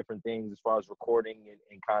lot of different things as far as recording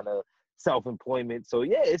and kind of self-employment. So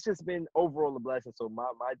yeah, it's just been overall a blessing. So my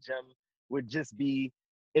gem would just be,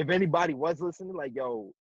 if anybody was listening, like,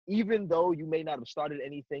 yo, even though you may not have started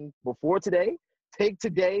anything before today, take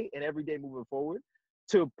today and every day moving forward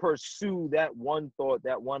to pursue that one thought,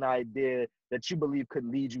 that one idea that you believe could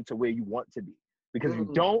lead you to where you want to be. Because if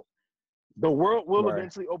you don't, the world will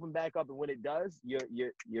eventually open back up, and when it does,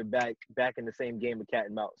 you're back in the same game of cat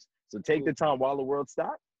and mouse. So take the time while the world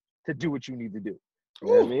stops to do what you need to do. You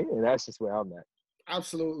know what I mean? And that's just where I'm at.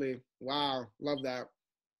 Absolutely. Wow. Love that.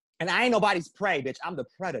 And I ain't nobody's prey, bitch. I'm the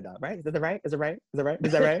predator, right? Is that right? Is it right? Is that right?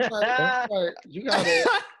 Is that right? Right. You got it.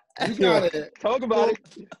 You got it. Talk about it.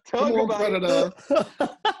 Come on, Predator.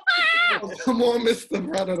 Come on, Mr.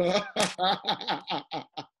 Predator.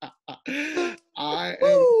 I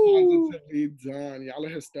am positively done. Y'all are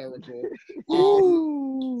hysterical.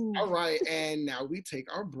 All right, and now we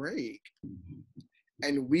take our break.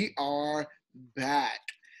 And we are back.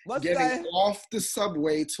 Getting off the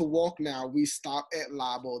subway to walk now, we stop at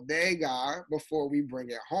La Bodega before we bring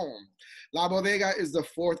it home. La Bodega is the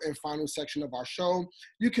fourth and final section of our show.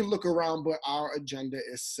 You can look around, but our agenda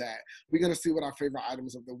is set. We're going to see what our favorite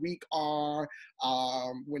items of the week are.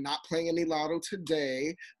 We're not playing any lotto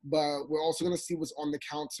today, but we're also going to see what's on the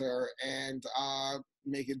counter and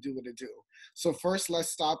make it do what it do. So first, let's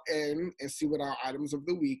stop in and see what our items of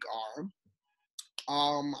the week are.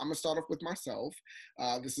 I'm going to start off with myself.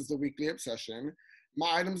 This is the weekly obsession.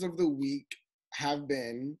 My items of the week have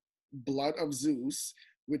been Blood of Zeus,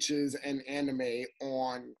 which is an anime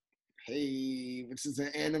on Netflix.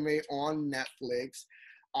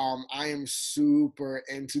 I am super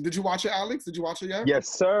into. Did you watch it, Alex? Did you watch it yet? Yes,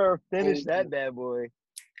 sir. Finish that bad boy.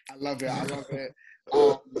 I love it.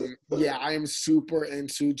 Yeah, I am super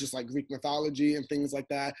into just like Greek mythology and things like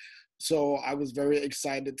that. So I was very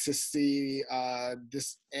excited to see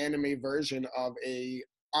this anime version of a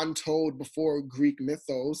untold before Greek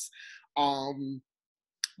mythos,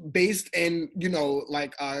 based in,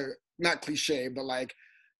 like not cliche, but like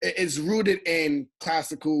it's rooted in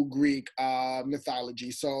classical Greek mythology.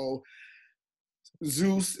 So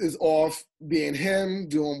Zeus is off being him,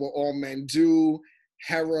 doing what all men do.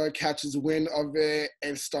 Hera catches wind of it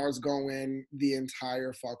and starts going the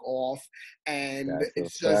entire fuck off, and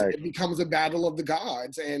it becomes a battle of the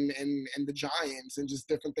gods and the giants and just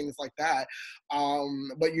different things like that.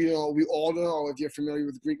 But we all know, if you're familiar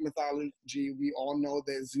with Greek mythology, we all know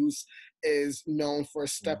that Zeus is known for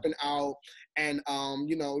stepping out and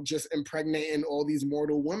just impregnating all these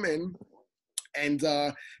mortal women and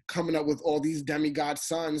coming up with all these demigod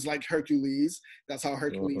sons like Hercules. That's how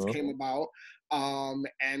Hercules came about. Hera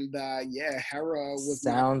was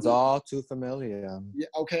sounds all too familiar. Yeah,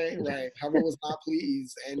 okay, right. Hera was not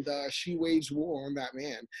pleased, and she waged war on that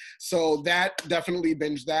man. So that definitely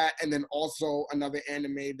binged that, and then also another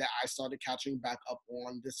anime that I started catching back up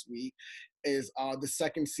on this week is the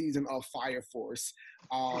second season of Fire Force.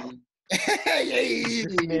 This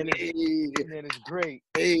man is great.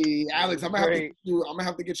 Hey, Alex, I'm gonna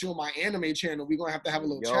have to get you on my anime channel. We're gonna have to have a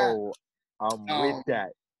little chat. I'm with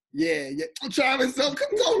that. Yeah. Travis, don't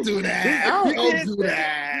do that. Don't do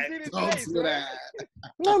that.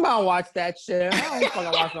 Nobody watch that shit. I don't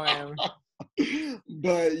fucking watch no anime.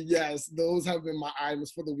 But yes, those have been my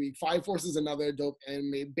items for the week. Fire Force is another dope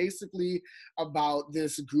anime, basically about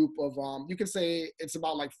this group of you can say it's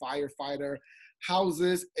about like firefighter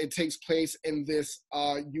houses. It takes place in this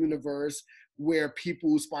universe where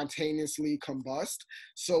people spontaneously combust.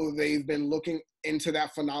 So they've been looking into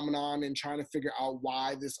that phenomenon and trying to figure out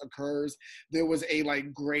why this occurs. There was a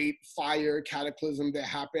like great fire cataclysm that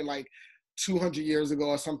happened like 200 years ago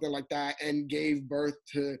or something like that and gave birth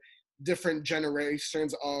to different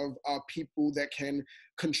generations of people that can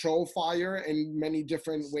control fire in many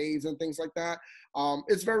different ways and things like that.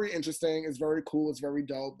 It's very interesting. It's very cool. It's very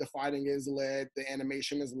dope. The fighting is lit. The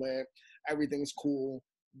animation is lit. Everything's cool.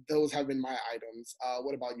 Those have been my items.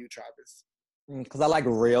 What about you, Travis? Because I like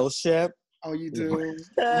real shit. Oh, you do?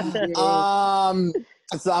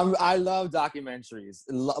 So I love documentaries,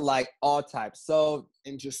 like all types. So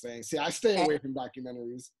interesting. See, I stay away from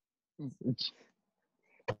documentaries.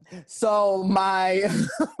 So my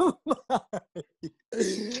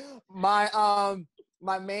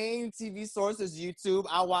my main TV source is YouTube.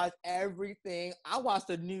 I watch everything. I watch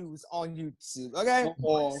the news on YouTube. Okay.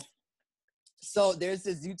 So there's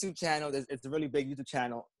this YouTube channel. It's a really big YouTube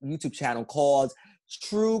channel called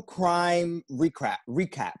True Crime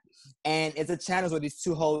Recap. And it's a channel where these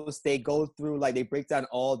two hosts, they go through, like, they break down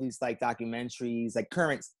all these, like, documentaries, like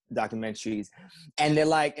current documentaries. And they're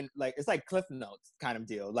like, it's like Cliff Notes kind of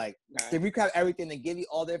deal. Like, they recap everything, they give you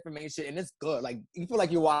all the information, and it's good. Like, you feel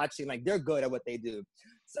like you're watching, like, they're good at what they do.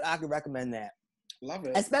 So I could recommend that. Love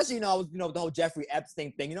it. Especially, the whole Jeffrey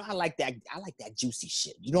Epstein thing. I like that juicy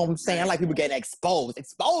shit. You know what I'm saying? I like people getting exposed.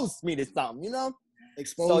 Expose me to something,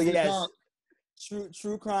 Expose. So yes,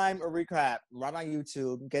 true crime or recap. Right on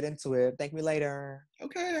YouTube. Get into it. Thank me later.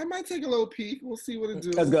 Okay, I might take a little peek. We'll see what it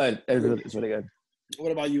do. That's good. It's really good.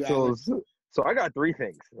 What about you, Alex? So I got 3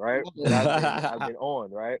 things, right? I've been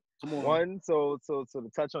on, right? Come on. One, so to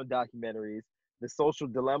touch on documentaries, The Social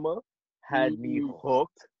Dilemma had me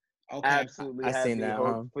hooked. Okay. Absolutely I've had seen me that,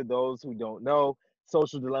 hooked. For those who don't know,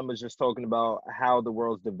 Social Dilemma is just talking about how the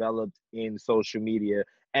world's developed in social media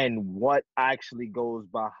and what actually goes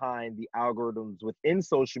behind the algorithms within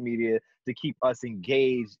social media to keep us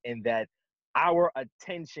engaged, and that our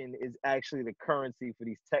attention is actually the currency for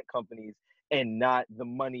these tech companies, and not the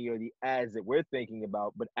money or the ads that we're thinking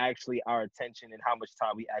about, but actually our attention and how much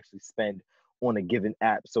time we actually spend on a given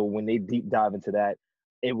app. So when they deep dive into that,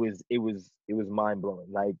 it was mind blowing.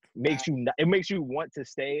 Like, it makes you want to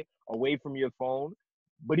stay away from your phone.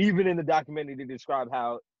 But even in the documentary, they describe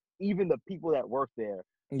how even the people that work there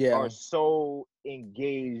are so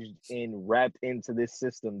engaged and wrapped into this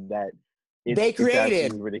system that they created. It's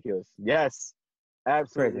absolutely ridiculous. Yes,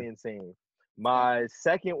 absolutely insane. My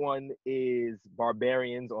second one is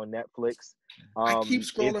Barbarians on Netflix. I keep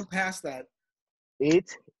scrolling past that.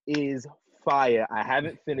 It is fire. I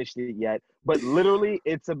haven't finished it yet, but literally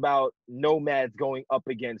it's about nomads going up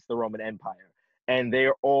against the Roman Empire, and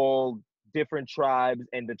they're all different tribes,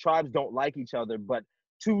 and the tribes don't like each other, but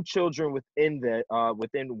 2 children within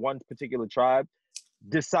one particular tribe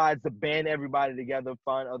decides to band everybody together,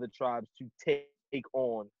 find other tribes to take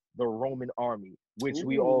on the Roman army, which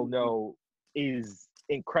we all know is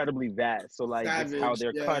incredibly vast. So like, it's how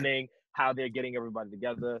they're cunning, how they're getting everybody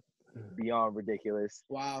together, beyond ridiculous.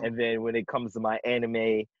 Wow. And then when it comes to my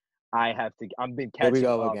anime, I've been catching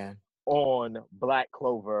up on Black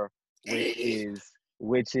Clover,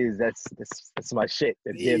 which is that's my shit.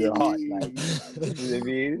 That's dear to the heart. Like, you know what I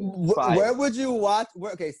mean? Where would you watch?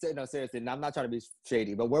 No, seriously. I'm not trying to be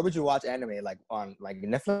shady, but where would you watch anime? Like on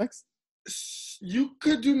Netflix? You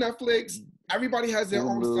could do Netflix. Everybody has their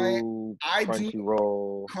own site. I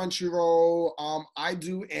Crunchyroll. do Crunchyroll. I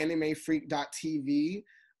do AnimeFreak.tv.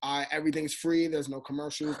 Everything's free. There's no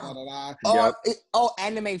commercials. Blah, blah, blah.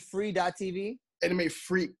 AnimeFree.tv. Anime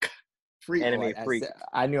Freak. Anime Freak.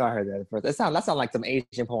 I knew I heard that at first. That sounds like some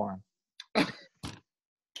Asian porn.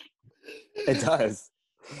 It does.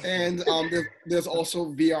 And there's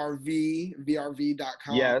also VRV.com.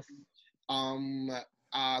 Yes.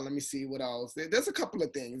 Let me see what else. There's a couple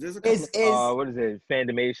of things. What is it?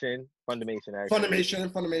 Funimation, actually.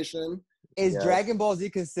 Funimation. Is Dragon Ball Z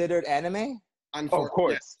considered anime? Of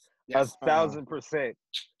course. Yes. 1,000%.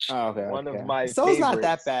 Oh, okay. One of my So favorites. It's not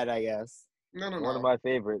that bad, I guess. No. One of my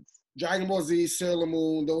favorites. Dragon Ball Z, Sailor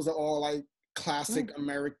Moon, those are all like classic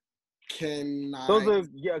American. Those are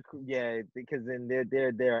because then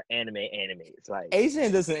they're anime. It's like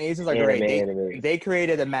Asians are great. They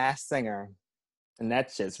created a Masked Singer, and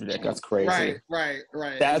that shit's ridiculous. That's crazy. Right.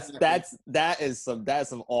 That is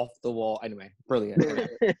some off the wall. Anyway, brilliant.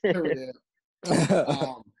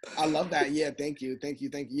 I love that. Yeah, thank you.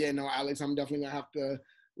 Yeah, no, Alex, I'm definitely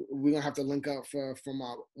we're gonna have to link up for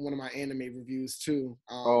one of my anime reviews too.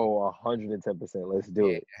 110%. Let's do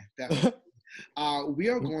it. Definitely. We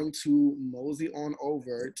are going to mosey on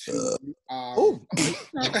over to. I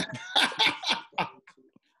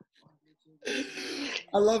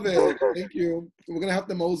love it. Thank you. We're gonna have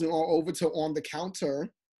to mosey on over to On the Counter.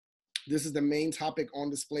 This is the main topic on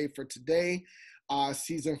display for today.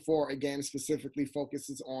 Season 4 again specifically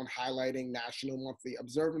focuses on highlighting national monthly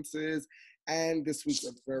observances and this week's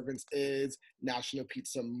observance is National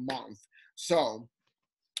Pizza Month. So,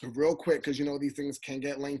 real quick, because you know these things can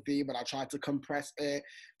get lengthy, but I tried to compress it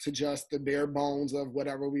to just the bare bones of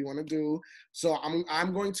whatever we want to do. So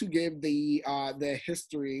I'm going to give the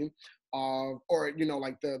history of, or you know,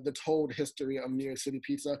 like the told history of New York City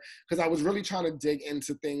pizza, because I was really trying to dig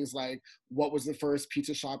into things like what was the first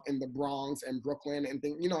pizza shop in the Bronx and Brooklyn and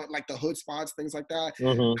things, you know, like the hood spots, things like that.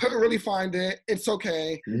 Couldn't really find it. It's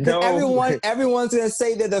okay. No, everyone's gonna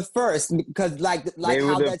say they're the first because like they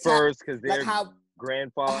how were the first because they're like how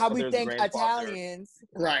we think Italians.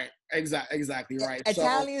 Right. Exactly right.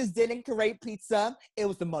 Italians didn't create pizza. It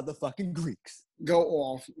was the motherfucking Greeks. Go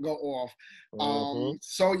off.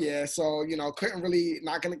 So yeah, so you know, couldn't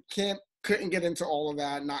get into all of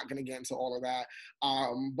that, not gonna get into all of that.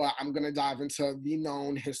 But I'm gonna dive into the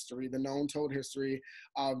known told history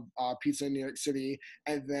of pizza in New York City.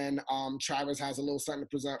 And then Travis has a little something to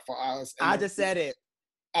present for us. I just said it.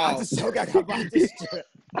 I just so got about this shit.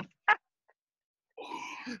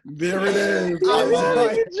 There it is. I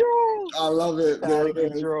love it. There it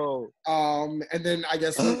is. And then I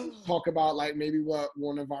guess we'll talk about like maybe what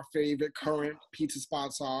one of our favorite current pizza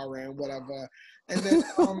spots are and whatever. And then you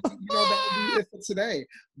know, that would be it for today.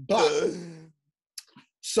 But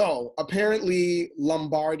so apparently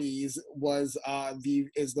Lombardi's was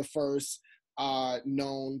the first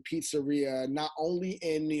known pizzeria, not only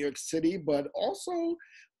in New York City, but also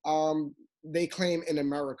they claim in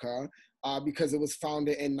America. Because it was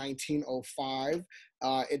founded in 1905.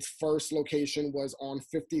 Its first location was on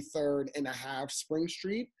 53rd and a half Spring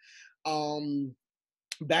Street.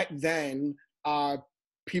 Back then,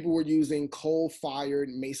 people were using coal-fired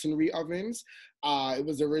masonry ovens. It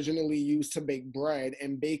was originally used to bake bread,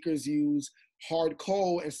 and bakers used hard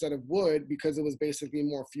coal instead of wood because it was basically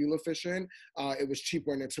more fuel efficient. It was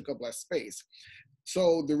cheaper and it took up less space.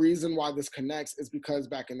 So the reason why this connects is because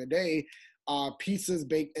back in the day, pizzas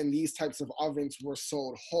baked in these types of ovens were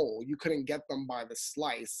sold whole. You couldn't get them by the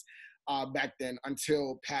slice back then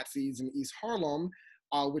until Patsy's in East Harlem,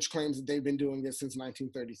 which claims that they've been doing this since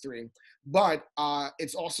 1933. But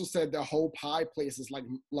it's also said that whole pie places like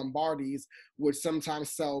Lombardi's would sometimes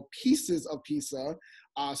sell pieces of pizza.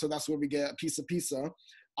 So that's where we get a piece of pizza.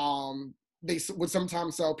 They would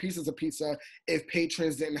sometimes sell pieces of pizza if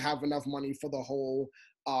patrons didn't have enough money for the whole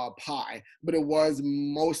pie, but it was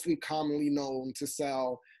mostly commonly known to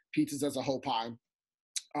sell pizzas as a whole pie.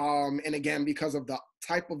 And again, because of the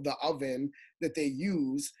type of the oven that they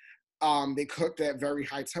use, they cooked at very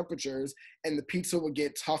high temperatures, and the pizza would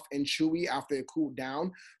get tough and chewy after it cooled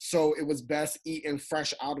down. So it was best eaten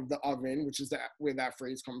fresh out of the oven, which is where that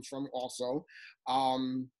phrase comes from also.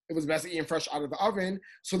 It was best eaten fresh out of the oven,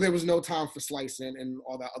 so there was no time for slicing and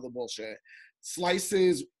all that other bullshit.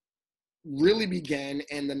 Slices really began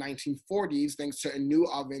in the 1940s thanks to a new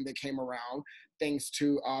oven that came around, thanks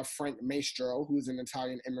to Frank Maestro, who's an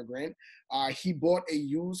Italian immigrant. He bought a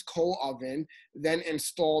used coal oven, then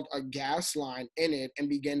installed a gas line in it and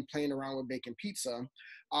began playing around with baking pizza.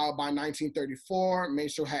 By 1934,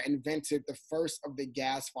 Maestro had invented the first of the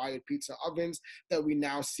gas-fired pizza ovens that we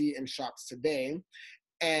now see in shops today.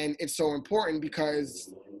 And it's so important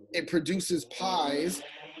because it produces pies.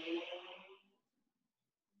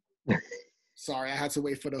 Sorry, I had to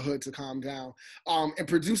wait for the hood to calm down. It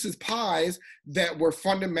produces pies that were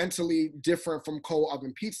fundamentally different from coal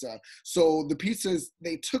oven pizza. So the pizzas,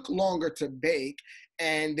 they took longer to bake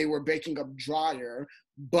and they were baking up drier,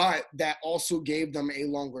 but that also gave them a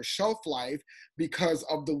longer shelf life because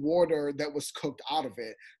of the water that was cooked out of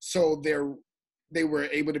it. So they were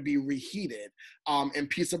able to be reheated. And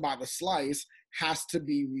pizza by the slice has to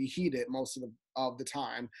be reheated most of the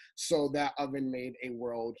time. So that oven made a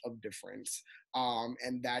world of difference.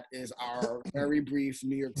 And that is our very brief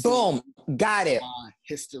New York City Boom, got it.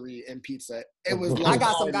 History and pizza. It was. I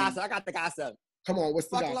got some gossip. I got the gossip. Come on, what's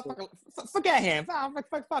the gossip? Forget him.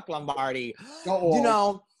 Fuck Lombardi. You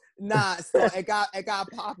know, so it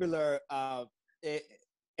got popular. It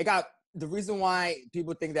got, the reason why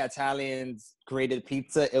people think that Italians created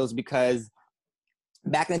pizza, it was because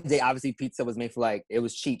back in the day, obviously pizza was made for like, it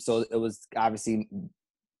was cheap. So it was obviously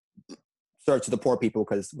served to the poor people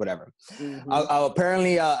because whatever. Mm-hmm.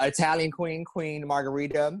 Apparently Italian Queen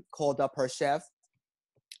Margherita called up her chef.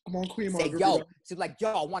 Come on, Queen Margherita. Yo, she's like, yo,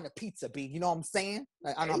 I want a pizza, B. You know what I'm saying?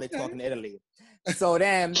 Like, I know how they talk in Italy. So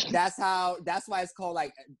then that's why it's called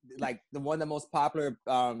like the one of the most popular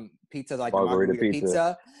pizzas, like Margherita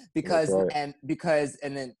pizza. Because right.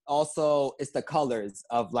 And then also it's the colors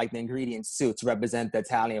of like the ingredients too to represent the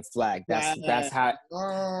Italian flag. That's how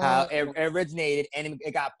it originated, and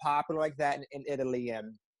it got popular like that in Italy,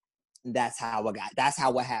 and that's how it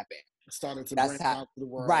happened. started to That's branch how, out to the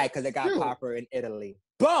world. right? Because it got popular in Italy.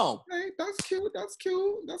 Boom. Hey, that's cute. That's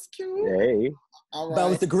cute. That's cute. Hey. All right. But it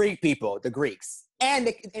was the Greek people, the Greeks. And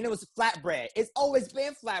it was flatbread. It's always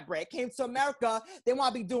been flatbread. Came to America, they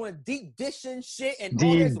want to be doing deep dishing shit and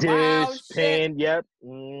all this wild shit. Yep.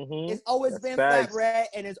 It's always been flatbread,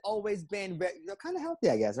 and it's always been kind of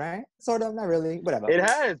healthy, I guess, right? Sort of, not really, whatever. It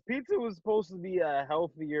has. Pizza was supposed to be a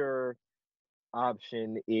healthier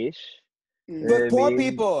option-ish. But poor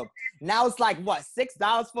people, now it's like what,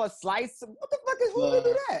 $6 for a slice? What the fuck is who would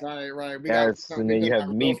do that? Right. Yes, and then you have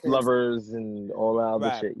meat lovers and all that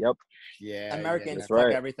other shit. Yep. Yeah. Americans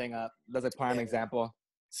fuck everything up. That's a prime example.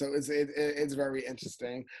 So it's very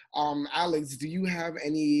interesting. Alex, do you have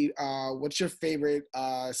any? What's your favorite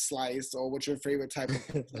slice, or what's your favorite type of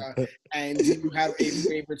pizza? And do you have a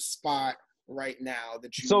favorite spot right now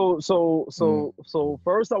that you? So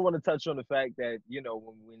first, I want to touch on the fact that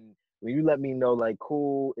when you let me know, like,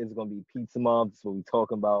 cool, it's gonna be pizza month. That's what we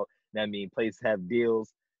talking about. That means places have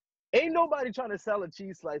deals. Ain't nobody trying to sell a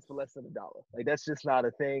cheese slice for less than $1. Like, that's just not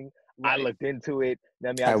a thing. Right. I looked into it.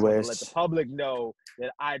 I just want to let the public know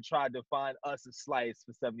that I tried to find us a slice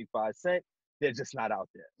for 75 cents. They're just not out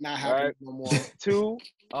there. Not happening no more. Two,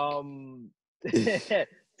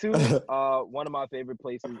 one of my favorite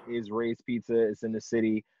places is Ray's Pizza. It's in the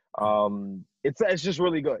city. It's just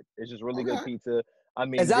really good. It's just really good pizza. I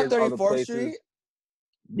mean, is that 34th Street?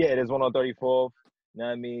 Yeah, there's one on 34th. You know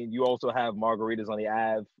what I mean? You also have margaritas on the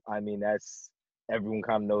Ave. I mean, that's everyone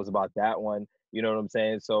kind of knows about that one. You know what I'm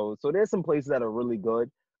saying? So there's some places that are really good.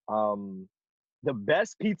 The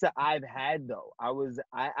best pizza I've had though, I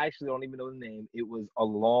actually don't even know the name. It was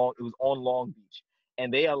on Long Beach,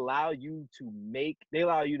 and they allow you to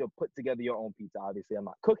put together your own pizza. Obviously, I'm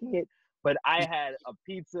not cooking it, but I had a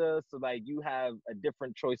pizza, so like you have a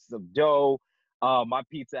different choices of dough. My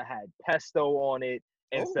pizza had pesto on it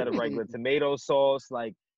instead of regular tomato sauce.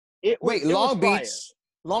 Like Long Beach,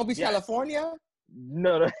 yes. California?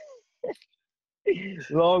 No.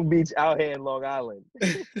 Long Beach out here in Long Island.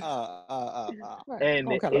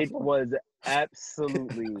 And it was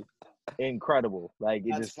absolutely incredible. Like,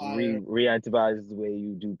 it just reactivates the way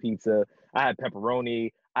you do pizza. I had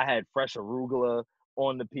pepperoni. I had fresh arugula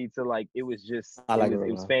on the pizza. Like, it was just,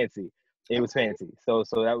 it was fancy. It was fancy. So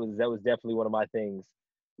that was definitely one of my things.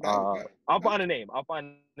 I'll find a name,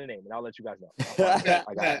 and I'll let you guys know.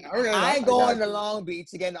 I ain't going to Long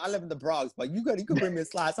Beach again. I live in the Bronx, but you can bring me a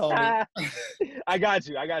slice, homie. I got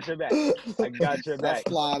you. I got your back. That's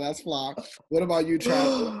fly. What about you,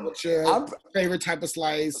 Travis? What's your favorite type of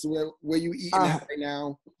slice? Where you eating at right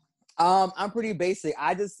now? I'm pretty basic.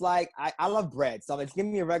 I just I love bread. So just give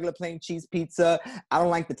me a regular plain cheese pizza. I don't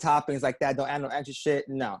like the toppings like that. Don't add no extra shit.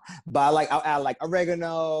 No. But I'll add like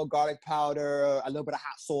oregano, garlic powder, a little bit of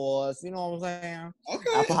hot sauce. You know what I'm saying? Okay.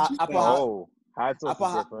 Hot sauce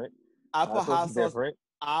is different. I put hot sauce. Different.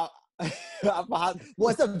 Well,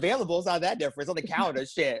 it's available. It's not that different. It's on the counter.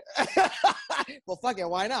 Shit. Well, fuck it.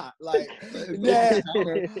 Why not? Like, yeah.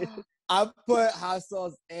 I put hot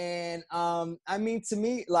sauce in. I mean, to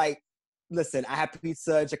me, like, listen, I had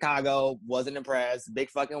pizza in Chicago, wasn't impressed. Big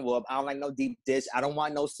fucking whoop. I don't like no deep dish. I don't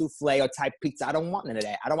want no souffle or type pizza. I don't want none of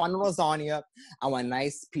that. I don't want no lasagna. I want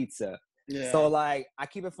nice pizza. Yeah. So, like, I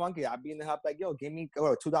keep it funky. I be in the hub like, yo, give me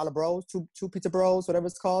 $2 bros, two pizza bros, whatever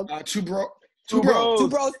it's called. Two bros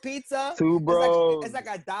pizza. Two bros. It's like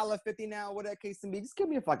 $1.50 now, whatever case to me. Just give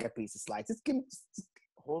me a fucking pizza slice. Just give me.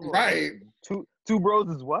 Hold on. Right. Two bros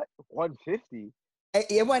is what? $150.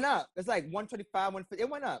 It went up. It's like $125, $150. It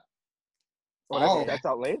went up. Oh, that's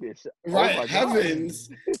outlandish. Right. Oh, Heavens.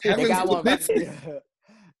 They got one.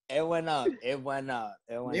 It went up.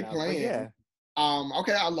 They playing. Yeah.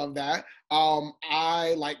 Okay, I love that.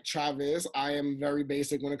 I like Travis. I am very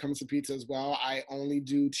basic when it comes to pizza as well. I only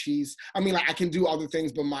do cheese. I mean, like, I can do other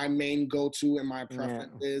things, but my main go-to and my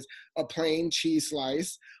preference is a plain cheese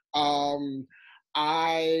slice.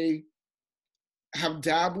 I have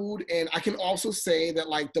dabbled, and I can also say that,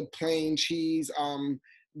 like, the plain cheese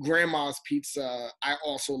grandma's pizza, I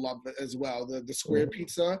also love it as well. The square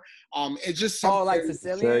pizza. It's just something. Oh, like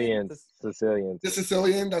Sicilian? The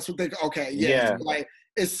Sicilian, that's what they, okay, yeah. Like,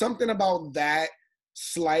 it's something about that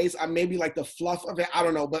slice. I maybe like the fluff of it. I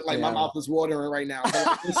don't know, but like my mouth is watering right now.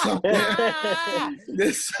 But like,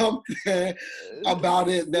 there's something about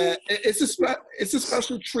it that it's a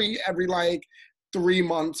special treat every like 3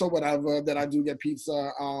 months or whatever that I do get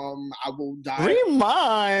pizza. I will die. 3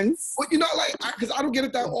 months? Well, you know, like, because I don't get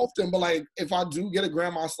it that often, but like if I do get a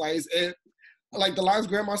grandma slice, like the last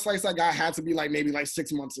grandma slice I got had to be like maybe like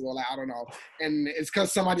 6 months ago. Like, I don't know. And it's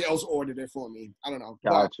because somebody else ordered it for me. I don't know.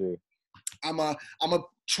 Got you. I'm a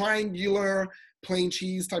triangular plain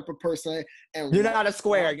cheese type of person. And you're not a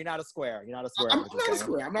square. You're not a square. You're not a square. I'm not a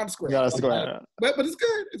square. I'm not a square. You're not a square. But it's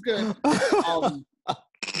good. It's good. But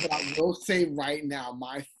I will say right now,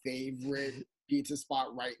 my favorite pizza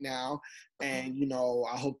spot right now, and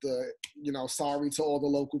I hope sorry to all the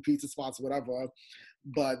local pizza spots, whatever,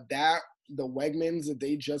 but the Wegmans that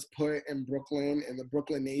they just put in Brooklyn in the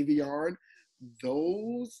Brooklyn Navy Yard,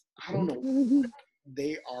 those, I don't know what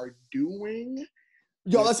they are doing.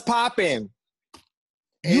 Yo, let's pop in.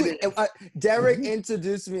 Derek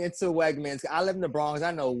introduced me into Wegmans. I live in the Bronx.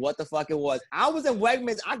 I know what the fuck it was. I was in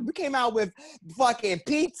Wegmans. We came out with fucking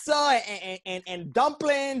pizza and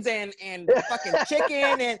dumplings and fucking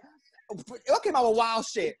chicken, and it came out with wild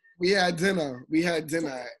shit. We had dinner, and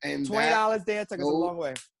 $20 there took us a long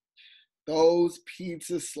way. Those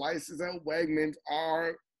pizza slices at Wegmans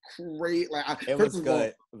are great. Like, first of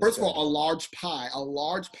all, a large pie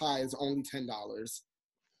is only $10.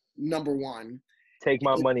 Number one. Take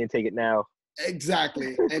my money and take it now.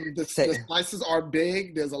 Exactly. And the slices are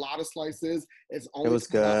big. There's a lot of slices. It was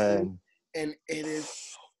good. And it is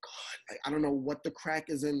so good. Like, I don't know what the crack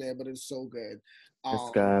is in there, but it's so good.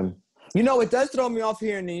 It's good. It does throw me off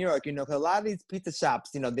here in New York, because a lot of these pizza shops,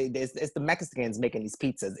 it's the Mexicans making these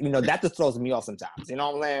pizzas. That just throws me off sometimes. You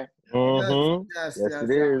know what I'm saying? Mm-hmm. Yes, it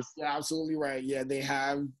is. You're absolutely right. Yeah, they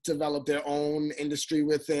have developed their own industry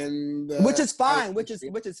within the... Which is fine, but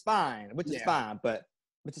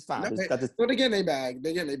again, they bag.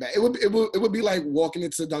 It would be like walking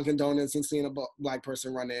into Dunkin' Donuts and seeing a black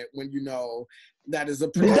person run it when that is a...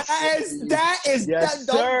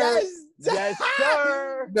 Yes,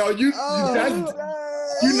 sir. No,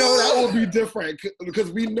 that will be different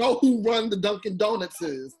because we know who run the Dunkin' Donuts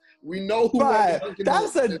is. We know who run the Dunkin'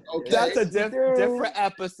 Donuts is. Okay? That's a different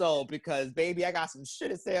episode because, baby, I got some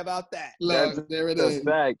shit to say about that. Look, there it is.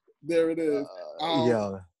 There it is.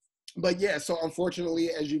 But yeah, so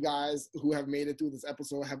unfortunately, as you guys who have made it through this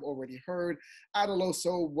episode have already heard,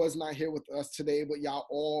 Adaloso was not here with us today, but y'all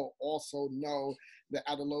all also know that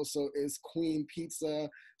Adaloso is Queen Pizza.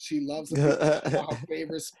 She loves her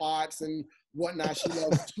favorite spots and whatnot. She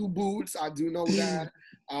loves two boots. I do know that.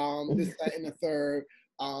 This, that, and the third.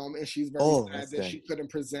 And she's very sad that she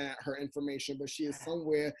couldn't present her information, but she is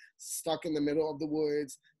somewhere stuck in the middle of the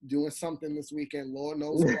woods doing something this weekend. Lord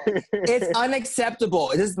knows what. It's unacceptable.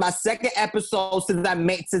 This is my second episode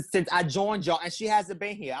since I joined y'all, and she hasn't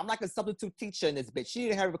been here. I'm like a substitute teacher in this bitch. She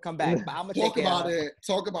didn't ever come back, but I'm gonna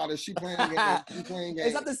talk about it. She playing games.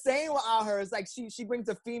 It's not the same without her. It's like she brings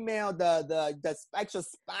a female the extra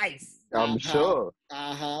spice. I'm sure.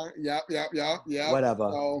 Yep.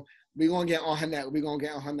 Whatever. So, we're going to get on her neck.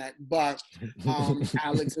 But,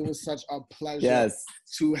 Alex, it was such a pleasure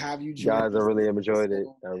to have you join us. Guys, I really enjoyed it.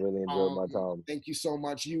 I really enjoyed my time. Thank you so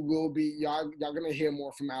much. You will be, y'all going to hear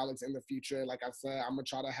more from Alex in the future. Like I said, I'm going to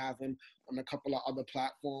try to have him on a couple of other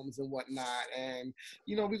platforms and whatnot. And,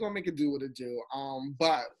 we're going to make it do what it do.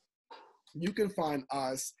 But you can find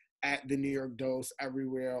us at the New York Dose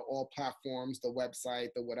everywhere, all platforms, the website,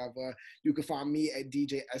 the whatever. You can find me at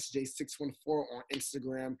DJSJ614 on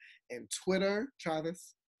Instagram and Twitter.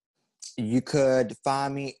 Travis? You could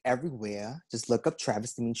find me everywhere. Just look up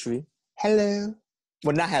Travis Dimitri. Hello.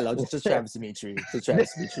 Well, not hello, just Travis Dimitri. Just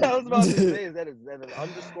Travis Dimitri. I was about to say, is that an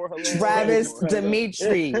underscore hello? Travis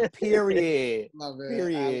Dimitri, period. Love it.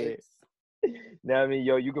 Period. Now,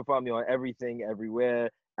 you can find me on everything,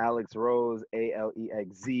 everywhere. Alex Rose,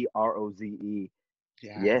 ALEXZROZE.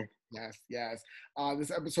 Yeah. Yes. This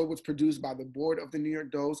episode was produced by the board of the New York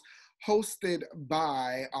Dose, hosted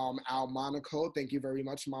by Al Monaco. Thank you very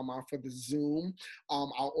much, Mama, for the Zoom.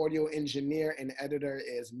 Our audio engineer and editor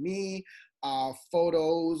is me.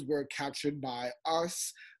 Photos were captured by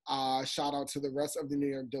us. Shout out to the rest of the New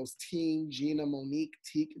York Dose team: Gina, Monique,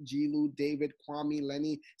 Teek, Jilu, David, Kwame,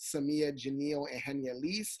 Lenny, Samia, Janelle, and Henya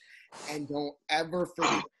Elise. And don't ever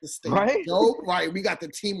forget to stay dope. Right, we got the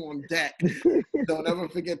team on deck. Don't ever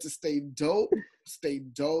forget to stay dope, stay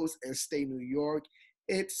dose, and stay New York.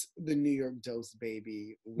 It's the New York Dose,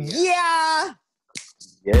 baby. Yeah,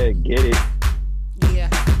 get it. Yeah,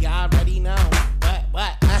 y'all already know.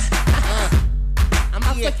 What? I'm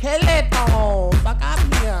about to kill it, though. Fuck out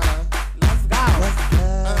of here. Let's go.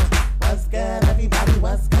 What's good, everybody?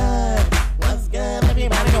 What's good? What's good,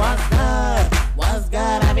 everybody? What's good? What's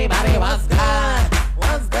good, everybody? What's good?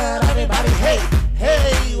 What's good, everybody? Hey,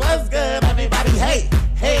 what's good, everybody? Hey,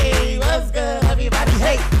 what's good, everybody?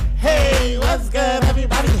 Hey, what's good,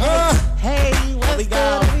 everybody? Hey, what's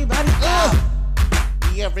good, everybody?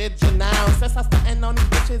 The original. Since I starting on these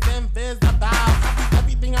bitches invisible.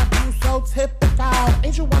 Everything I do so typical.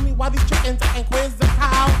 Ain't you wondering why these chickens are inquisitive?